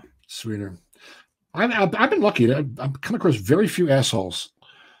 Wow. Sweeter. I've been lucky. I've come across very few assholes.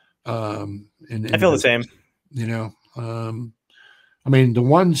 I feel the same. I mean, the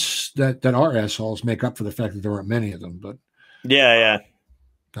ones that are assholes make up for the fact that there aren't many of them. But yeah.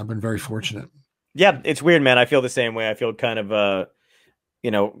 I've been very fortunate. Yeah, it's weird, man. I feel the same way. I feel kind of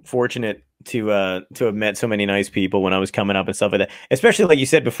fortunate to have met so many nice people when I was coming up and stuff like that. Especially like you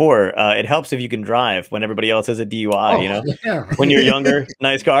said before, it helps if you can drive when everybody else has a DUI, when you're younger,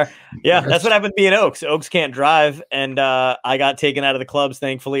 nice car. Yeah, that's what happened to me in Oaks. Oaks can't drive. And I got taken out of the clubs,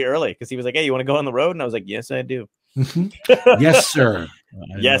 thankfully, early because he was like, hey, you want to go on the road? And I was like, yes, I do. Yes, sir.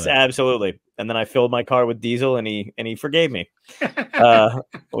 Yes, absolutely. And then I filled my car with diesel and he forgave me.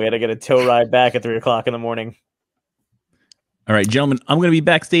 We had to get a tow ride back at 3 o'clock in the morning. All right, gentlemen, I'm going to be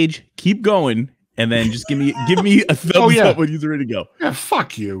backstage. Keep going. and then just give me a thumbs up when you're ready to go. Yeah,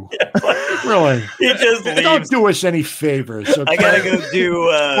 fuck you. Really? He just leaves. Don't do us any favors. Okay? I gotta go do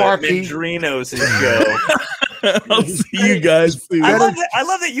Mandrinos' show. I'll see you guys soon. I love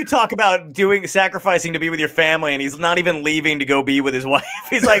that you talk about sacrificing to be with your family, and he's not even leaving to go be with his wife.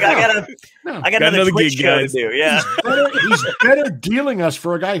 He's like, I got another Twitch gig, show guys. to do. Yeah, he's better dealing us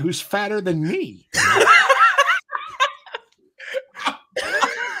for a guy who's fatter than me.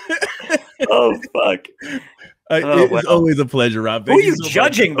 Oh fuck! It's always a pleasure, Rob. Who are you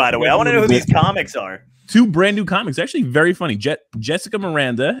judging, by the way? I want to know who these comics are. 2 brand new comics, actually very funny. Jessica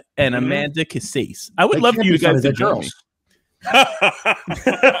Miranda and Amanda Cassace. I would love for you guys to join me.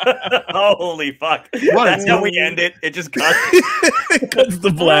 Holy fuck! That's how we end it. It just cuts. It cuts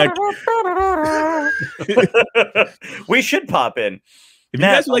the black. We should pop in. If you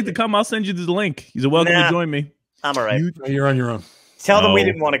guys would like to come, I'll send you the link. You're welcome to join me. I'm all right. You're on your own. Tell them we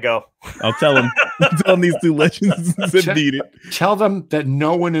didn't want to go. I'll tell them. Tell them these 2 legends that need it. Tell them that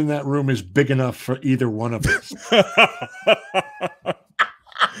no one in that room is big enough for either one of us.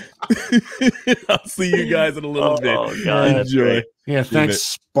 I'll see you guys in a little bit. Oh, God. Enjoy. Yeah, thanks,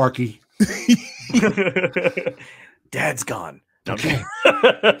 Sparky. Dad's gone. Okay.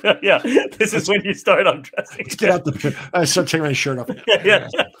 Yeah, this is when you start undressing. Let's get out the. I start taking my shirt off. Yeah.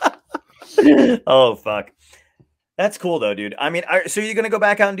 Oh fuck. That's cool though, dude. I mean, so you're gonna go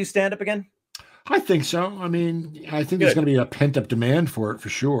back out and do stand up again? I think so. I mean, I think there's going to be a pent up demand for it for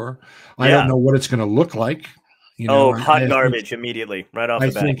sure. I don't know what it's going to look like. You know, hot garbage immediately, right off the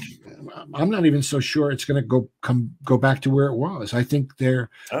bat. I think I'm not even so sure it's going to go back to where it was. I think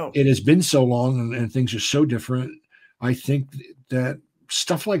it has been so long and things are so different. I think that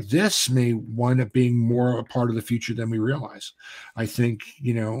stuff like this may wind up being more a part of the future than we realize. I think,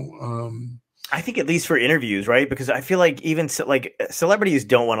 I think at least for interviews, right? Because I feel like even like celebrities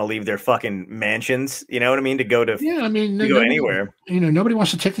don't want to leave their fucking mansions. You know what I mean? To go to go anywhere. Nobody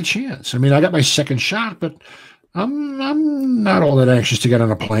wants to take the chance. I mean, I got my second shot, but I'm not all that anxious to get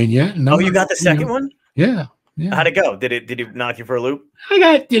on a plane yet. No, you got the second one? Yeah. How'd it go? Did it knock you for a loop? I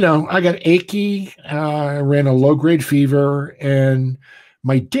got achy. I ran a low grade fever, and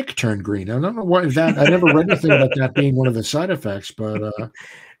my dick turned green. I don't know what is that. I never read anything about that being one of the side effects, but.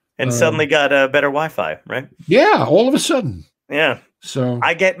 And suddenly got better Wi-Fi, right? Yeah, all of a sudden. Yeah. So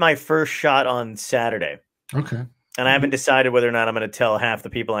I get my first shot on Saturday. Okay. And I haven't decided whether or not I'm going to tell half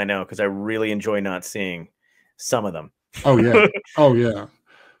the people I know because I really enjoy not seeing some of them. Oh yeah. Oh yeah.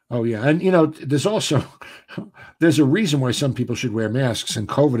 Oh yeah. And there's a reason why some people should wear masks, and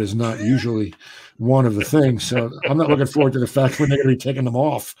COVID is not usually one of the things. So I'm not looking forward to the fact when they're going to be taking them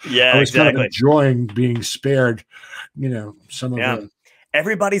off. Yeah, I was kind of enjoying being spared. Some of the.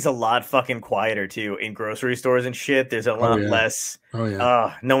 Everybody's a lot fucking quieter too in grocery stores and shit. There's a lot less. Oh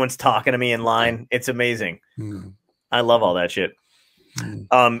yeah. No one's talking to me in line. It's amazing. I love all that shit.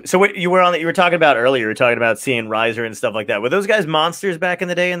 So what you were talking about earlier, you were talking about seeing Riser and stuff like that. Were those guys monsters back in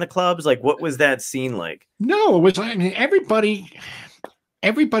the day in the clubs? Like, what was that scene like? No, it was. I mean, everybody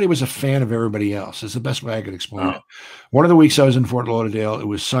was a fan of everybody else. It's the best way I could explain it. One of the weeks I was in Fort Lauderdale, it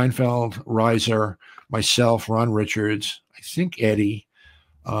was Seinfeld, Riser, myself, Ron Richards, I think Eddie.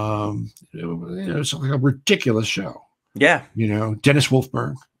 It was like a ridiculous show. Yeah. Dennis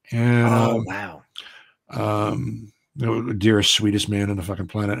Wolfberg and wow. The dearest, sweetest man on the fucking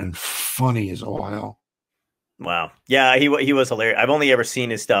planet, and funny as all hell. Wow. Yeah, he was hilarious. I've only ever seen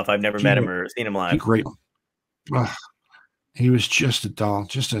his stuff. I've never met him or seen him live. Great. He was just a doll,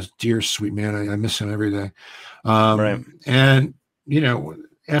 just a dear, sweet man. I miss him every day. Right. And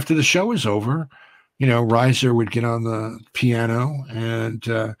after the show was over, Riser would get on the piano, and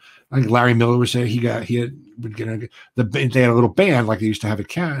I think Larry Miller was there. They had a little band like they used to have at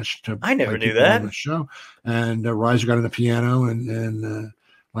Cash. I never knew that. On the show, and Riser got on the piano, and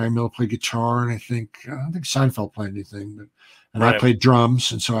Larry Miller played guitar, and I think Seinfeld played anything, and I played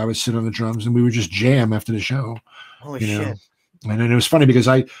drums, and so I would sit on the drums, and we would just jam after the show. Holy shit! And then it was funny because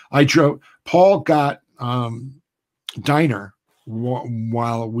I drove. Paul got Diner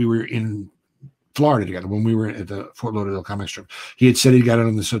while we were in Florida together when we were at the Fort Lauderdale comic strip. He had said he got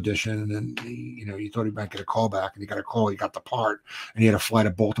on this audition, and then he thought he might get a call back, and he got a call. He got the part, and he had a flight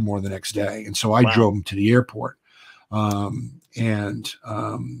to Baltimore the next day. And so I drove him to the airport, and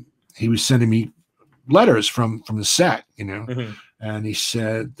he was sending me letters from the set, and he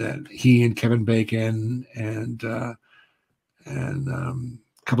said that he and Kevin Bacon and a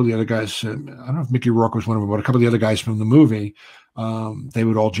couple of the other guys, I don't know if Mickey Rourke was one of them, but a couple of the other guys from the movie, they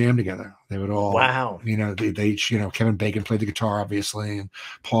would all jam together. They would all, they each, Kevin Bacon played the guitar, obviously, and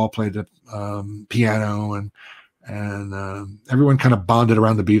Paul played the piano, and and everyone kind of bonded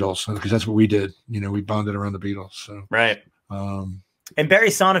around the Beatles because that's what we did. We bonded around the Beatles. So right. And Barry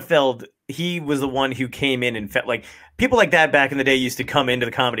Sonnenfeld, he was the one who came in and felt like people like that back in the day used to come into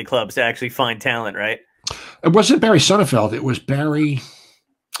the comedy clubs to actually find talent, right? It wasn't Barry Sonnenfeld. It was Barry.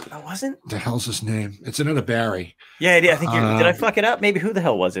 Oh, wasn't? The hell's his name? It's another Barry. Yeah, I think did I fuck it up? Maybe who the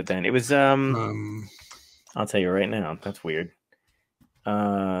hell was it then? It was I'll tell you right now. That's weird.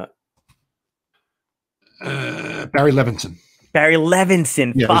 Barry Levinson. Barry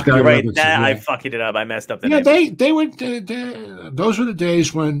Levinson. Yeah, fuck, you're right. Levinson, I yeah. fucked it up. I messed up the Yeah, name. they would. Those were the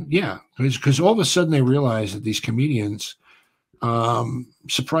days when, because all of a sudden they realized that these comedians,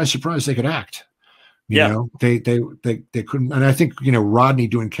 surprise, surprise, they could act. You know, they couldn't. And I think Rodney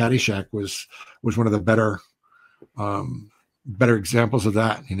doing Caddyshack was one of the better examples of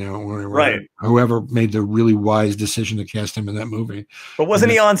that. Where whoever made the really wise decision to cast him in that movie. But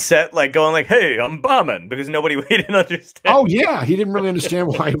wasn't he on set like going like, "Hey, I'm bombing," because nobody didn't understand? Oh yeah, he didn't really understand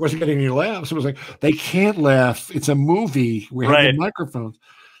why he wasn't getting any laughs. It was like, they can't laugh. It's a movie. We have the microphones.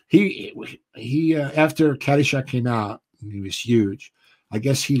 He after Caddyshack came out, he was huge. I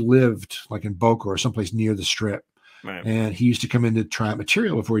guess he lived like in Boca or someplace near the Strip, and he used to come in to try out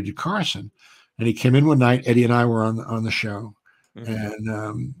material before he did Carson. And he came in one night. Eddie and I were on the show,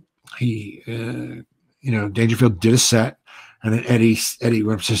 and he, Dangerfield did a set, and then Eddie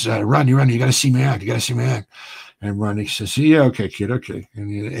went up and says, "Rodney, you got to see me act. You got to see me act." And Rodney says, "Yeah, okay, kid, okay."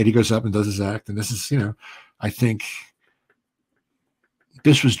 And Eddie goes up and does his act, and this is, I think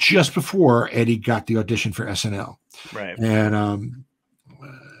this was just before Eddie got the audition for SNL, right? And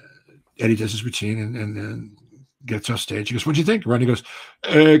Eddie does his routine and gets off stage. He goes, "What'd you think?" Rodney goes,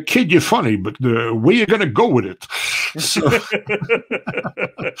 "Kid, you're funny, but where you gonna go with it?" So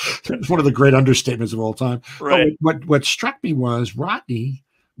it's one of the great understatements of all time. Right. But what struck me was Rodney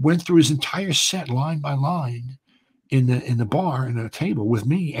went through his entire set line by line in the bar in a table with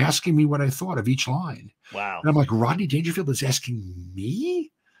me, asking me what I thought of each line. Wow. And I'm like, Rodney Dangerfield is asking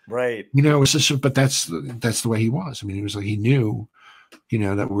me? Right. It's just, but that's the way he was. I mean, he was like, he knew,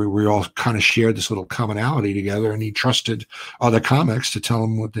 that we all kind of shared this little commonality together, and he trusted other comics to tell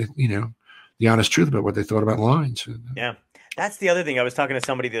him what they, the honest truth about what they thought about lines. Yeah. That's the other thing. I was talking to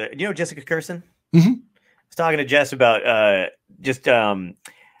somebody that, Jessica Kirson? Mm-hmm. I was talking to Jess about I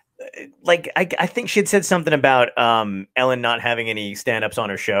think she had said something about Ellen not having any stand-ups on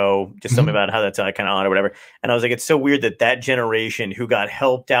her show, just something about how that's kind of odd or whatever. And I was like, it's so weird that generation who got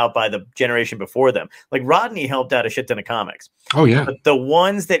helped out by the generation before them, like Rodney helped out a shit ton of comics. Oh yeah. But the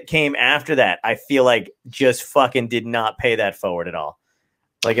ones that came after that, I feel like just fucking did not pay that forward at all.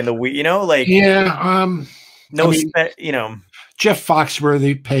 Like in the Jeff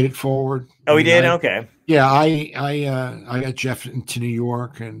Foxworthy paid it forward. Oh, he did? Okay. Yeah, I got Jeff into New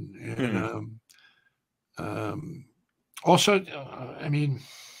York, and also, I mean,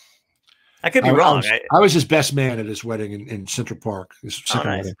 I could be wrong. I was his best man at his wedding in Central Park. His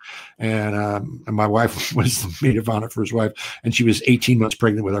second wedding, and my wife was the maid of honor for his wife, and she was 18 months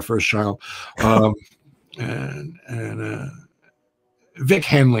pregnant with our first child, and Vic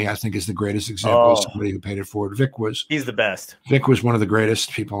Henley, I think, is the greatest example of somebody who paid it forward. He's the best. Vic was one of the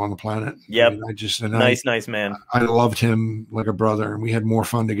greatest people on the planet. Yep. I mean, nice man. I loved him like a brother, and we had more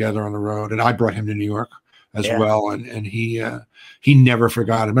fun together on the road. And I brought him to New York as well, and he never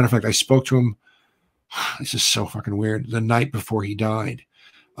forgot. As a matter of fact, I spoke to him. This is so fucking weird. The night before he died,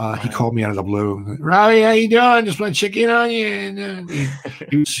 he called me out of the blue. Robbie, how you doing? Just want to check in on you. And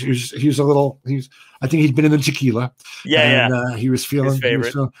he was a little. I think he'd been in the tequila. Yeah. He was feeling. His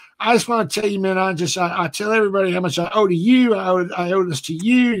favorite. I just want to tell you, man. I tell everybody how much I owe to you. I owe this to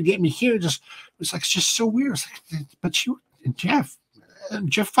you to get me here. It's just so weird. It's like, but you, Jeff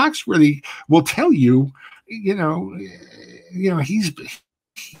Foxworthy will tell you.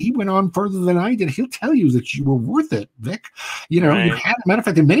 He went on further than I did. He'll tell you that you were worth it, Vic. Matter of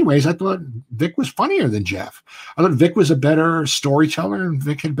fact, in many ways, I thought Vic was funnier than Jeff. I thought Vic was a better storyteller, and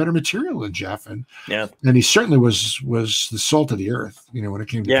Vic had better material than Jeff. And he certainly was the salt of the earth, when it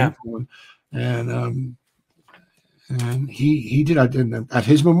came to people. And he did. At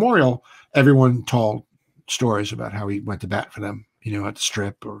his memorial, everyone told stories about how he went to bat for them, at the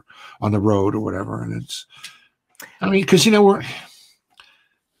Strip or on the road or whatever. And because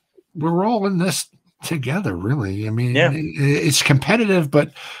we're all in this together, really. I mean, it's competitive,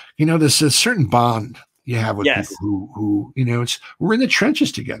 but there's a certain bond you have with people who we're in the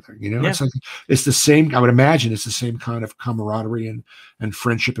trenches together. It's like it's the same. I would imagine it's the same kind of camaraderie and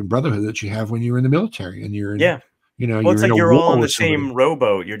friendship and brotherhood that you have when you're in the military and you're in, it's like you're all on the same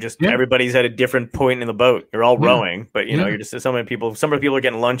rowboat. You're just everybody's at a different point in the boat. You're all rowing, but you're just some of the people are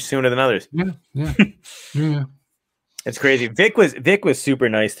getting lunch sooner than others. Yeah. It's crazy. Vic was super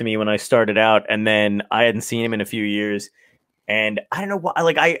nice to me when I started out, and then I hadn't seen him in a few years. And I don't know why,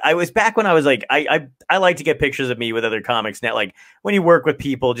 like I was back when I was like, I like to get pictures of me with other comics now. Like when you work with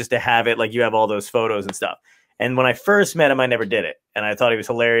people just to have it, like you have all those photos and stuff. And when I first met him, I never did it. And I thought he was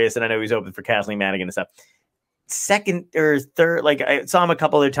hilarious. And I know he was open for Kathleen Madigan and stuff. Second or third, like I saw him a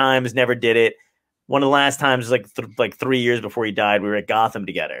couple other times, never did it. One of the last times was like 3 years before he died, we were at Gotham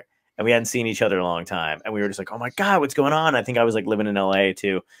together and we hadn't seen each other in a long time. And we were just like, oh my God, what's going on? I think I was like living in LA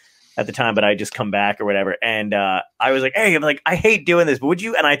too at the time, but I just come back or whatever. And I was like, hey, I'm like, I hate doing this, but would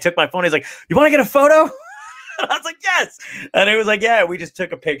you? And I took my phone. He's like, you want to get a photo? And I was like, yes. And it was like, yeah, we just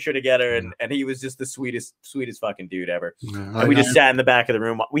took a picture together. And he was just the sweetest fucking dude ever. And we just sat in the back of the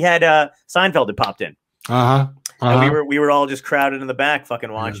room. We had Seinfeld had popped in. And we were all just crowded in the back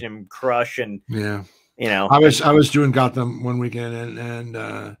fucking watching him crush. And, you know, I was doing Gotham one weekend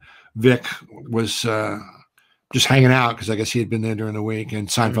and Vic was just hanging out because I guess he had been there during the week, and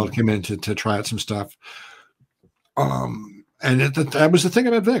Seinfeld came in to try out some stuff. And that was the thing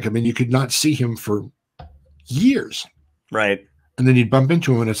about Vic. I mean, you could not see him for years. Right. And then you'd bump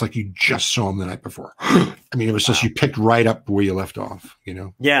into him and it's like you just saw him the night before. I mean, it was just you picked right up where you left off, you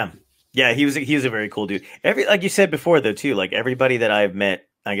know? Yeah. Yeah, he was a very cool dude. Like you said before, though, too, like everybody that I've met,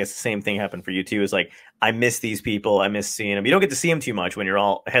 I guess the same thing happened for you, too, is like, I miss these people. I miss seeing them. You don't get to see them too much when you're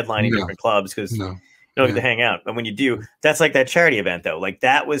all headlining different clubs because you don't get to hang out. But when you do, that's like that charity event, though. Like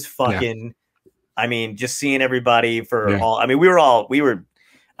that was fucking, I mean, just seeing everybody for all, I mean, we were,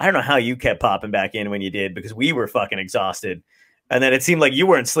 I don't know how you kept popping back in when you did because we were fucking exhausted. And then it seemed like you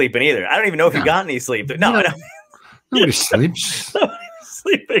weren't sleeping either. I don't even know if you got any sleep. No. Nobody sleeps.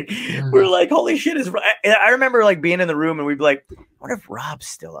 Sleeping. We were like, holy shit, I remember like being in the room and we'd be like, I wonder if Rob's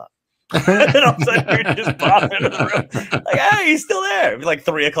still up. And all of a sudden we just pop into the room. Like, hey, he's still there. It'd be like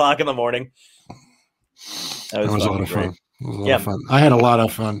 3 o'clock in the morning. That was a lot of fun. It was a lot of fun. I had a lot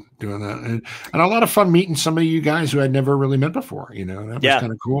of fun doing that. And a lot of fun meeting some of you guys who I'd never really met before. You know, that was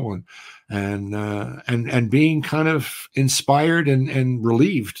kind of cool. And being kind of inspired and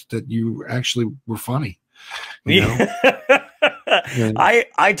relieved that you actually were funny. You know?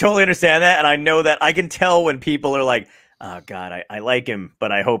 I totally understand that, and I know that I can tell when people are like, "Oh God, I like him,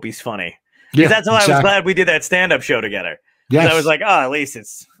 but I hope he's funny." Yeah, that's why I was glad we did that stand-up show together. Yes. I was like, "Oh, at least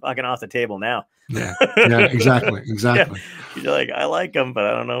it's fucking off the table now." Yeah, exactly. Yeah. You're like, I like him, but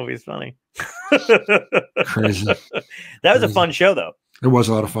I don't know if he's funny. Crazy. That was a fun show, though. It was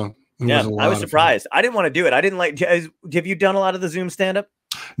a lot of fun. I was surprised. I didn't want to do it. I didn't like. Have you done a lot of the Zoom stand-up?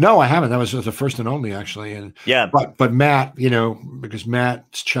 No, I haven't. That was the first and only, actually. And but Matt, you know, because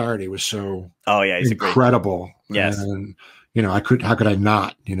Matt's charity was so he's incredible. Yes, and you know, how could I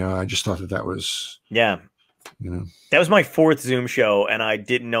not? You know, I just thought that was you know, that was my 4th Zoom show, and I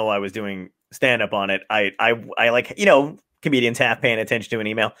didn't know I was doing stand-up on it. I like, you know, comedians half paying attention to an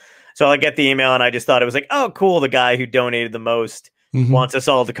email, so I get the email, and I just thought it was like, oh, cool, the guy who donated the most wants us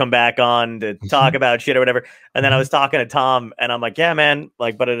all to come back on to talk about shit or whatever. And then I was talking to Tom and I'm like, yeah, man,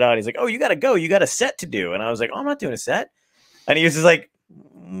 like, but he's like, oh, you got to go. You got a set to do. And I was like, oh, I'm not doing a set. And he was just like,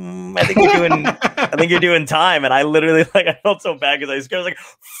 I think you're doing time. And I literally I felt so bad because I was like,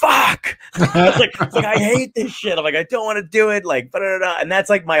 fuck. I was like, I hate this shit. I'm like, I don't want to do it. Like, and that's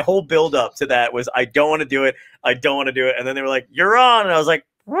like my whole build up to that was, I don't want to do it. I don't want to do it. And then they were like, you're on. And I was like,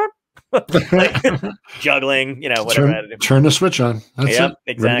 what? Like, juggling, you know, whatever. Turn the switch on. That's it.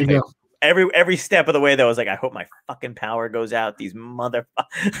 Exactly. Every step of the way, though, I was like, I hope my fucking power goes out. These motherfuckers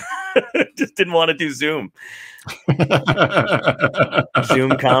just didn't want to do Zoom.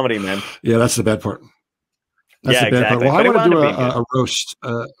 Zoom comedy, man. Yeah, that's the bad part. That's the bad part. Well, I want to do a roast.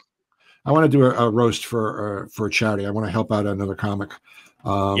 I want to do a roast for a charity. I want to help out another comic.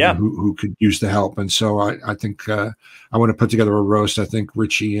 Who could use the help. And so I think I want to put together a roast. I think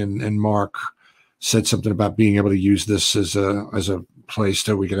Richie and Mark said something about being able to use this as a place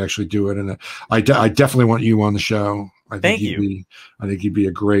that we can actually do it. And I definitely want you on the show. I think you'd be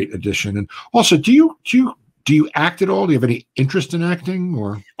a great addition. And also, do you act at all? Do you have any interest in acting?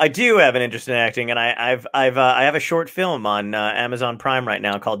 Or I do have an interest in acting, and I have a short film on Amazon Prime right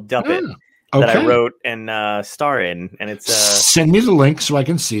now called Duppet. That I wrote and star in, and it's send me the link so I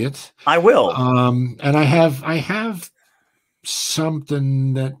can see it. I will. And I have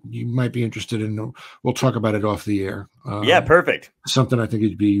something that you might be interested in. We'll talk about it off the air. Perfect. Something I think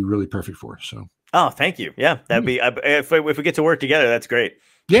you'd be really perfect for. So. Oh, thank you. Yeah, that'd be if we get to work together, that's great.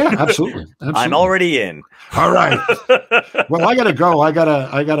 Yeah, absolutely. I'm already in. All right. Well, I gotta go. I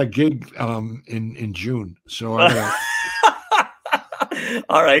got a gig in June, so I gotta.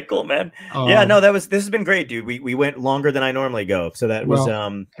 All right, cool, man. Yeah, no, this has been great, dude. We went longer than I normally go, so that was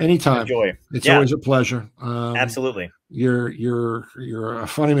anytime. Enjoy. It's always a pleasure. Absolutely. You're a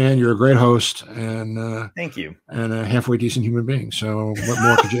funny man. You're a great host, and thank you, and a halfway decent human being. So what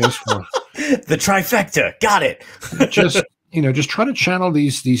more could you ask for? The trifecta. Got it. Just try to channel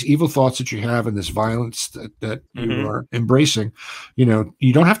these evil thoughts that you have and this violence that you are embracing. You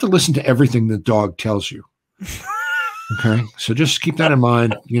don't have to listen to everything the dog tells you. Okay, so just keep that in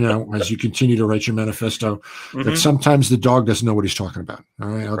mind, as you continue to write your manifesto, that sometimes the dog doesn't know what he's talking about. All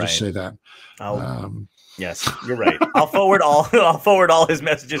right, I'll just say that. Yes, you're right. I'll forward all his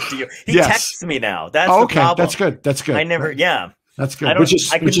messages to you. He texts me now. That's the problem. That's good. That's good. I never, That's good.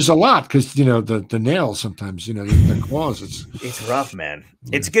 Which is a lot because the nails sometimes, the claws. It's rough, man.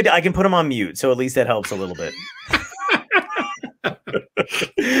 It's good. I can put him on mute, so at least that helps a little bit.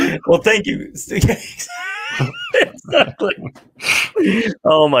 Well, thank you. Exactly.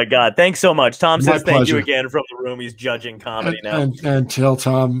 Oh my God! Thanks so much. Tom says thank you again from the room. He's judging comedy now. And tell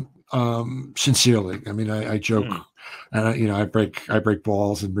Tom sincerely. I mean, I joke. And I break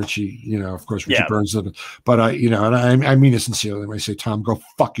balls, and Richie, of course, Richie burns them. But and I mean it sincerely when I say, Tom, go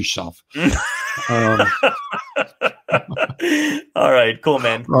fuck yourself. All right, cool,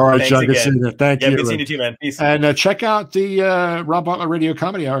 man. All right, John, good seeing you. Thank you. Good seeing you too, man. Peace. And check out the Rob Bartlett Radio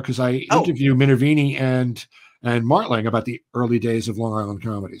Comedy Hour because I interview Minervini and Martling about the early days of Long Island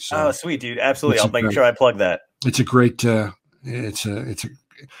comedy. So sweet, dude. Absolutely, I'll make sure I plug that. It's a great. It's a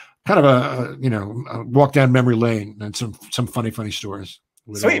kind of a walk down memory lane and some funny stories.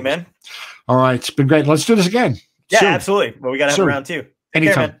 Sweet, man. All right, it's been great. Let's do this again. Yeah, soon. Absolutely. Well, we got to have a round two.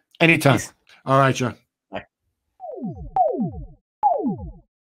 Anytime. Anytime. Peace. All right, John. Bye.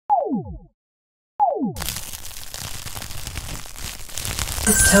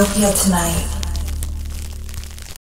 Dystopia tonight.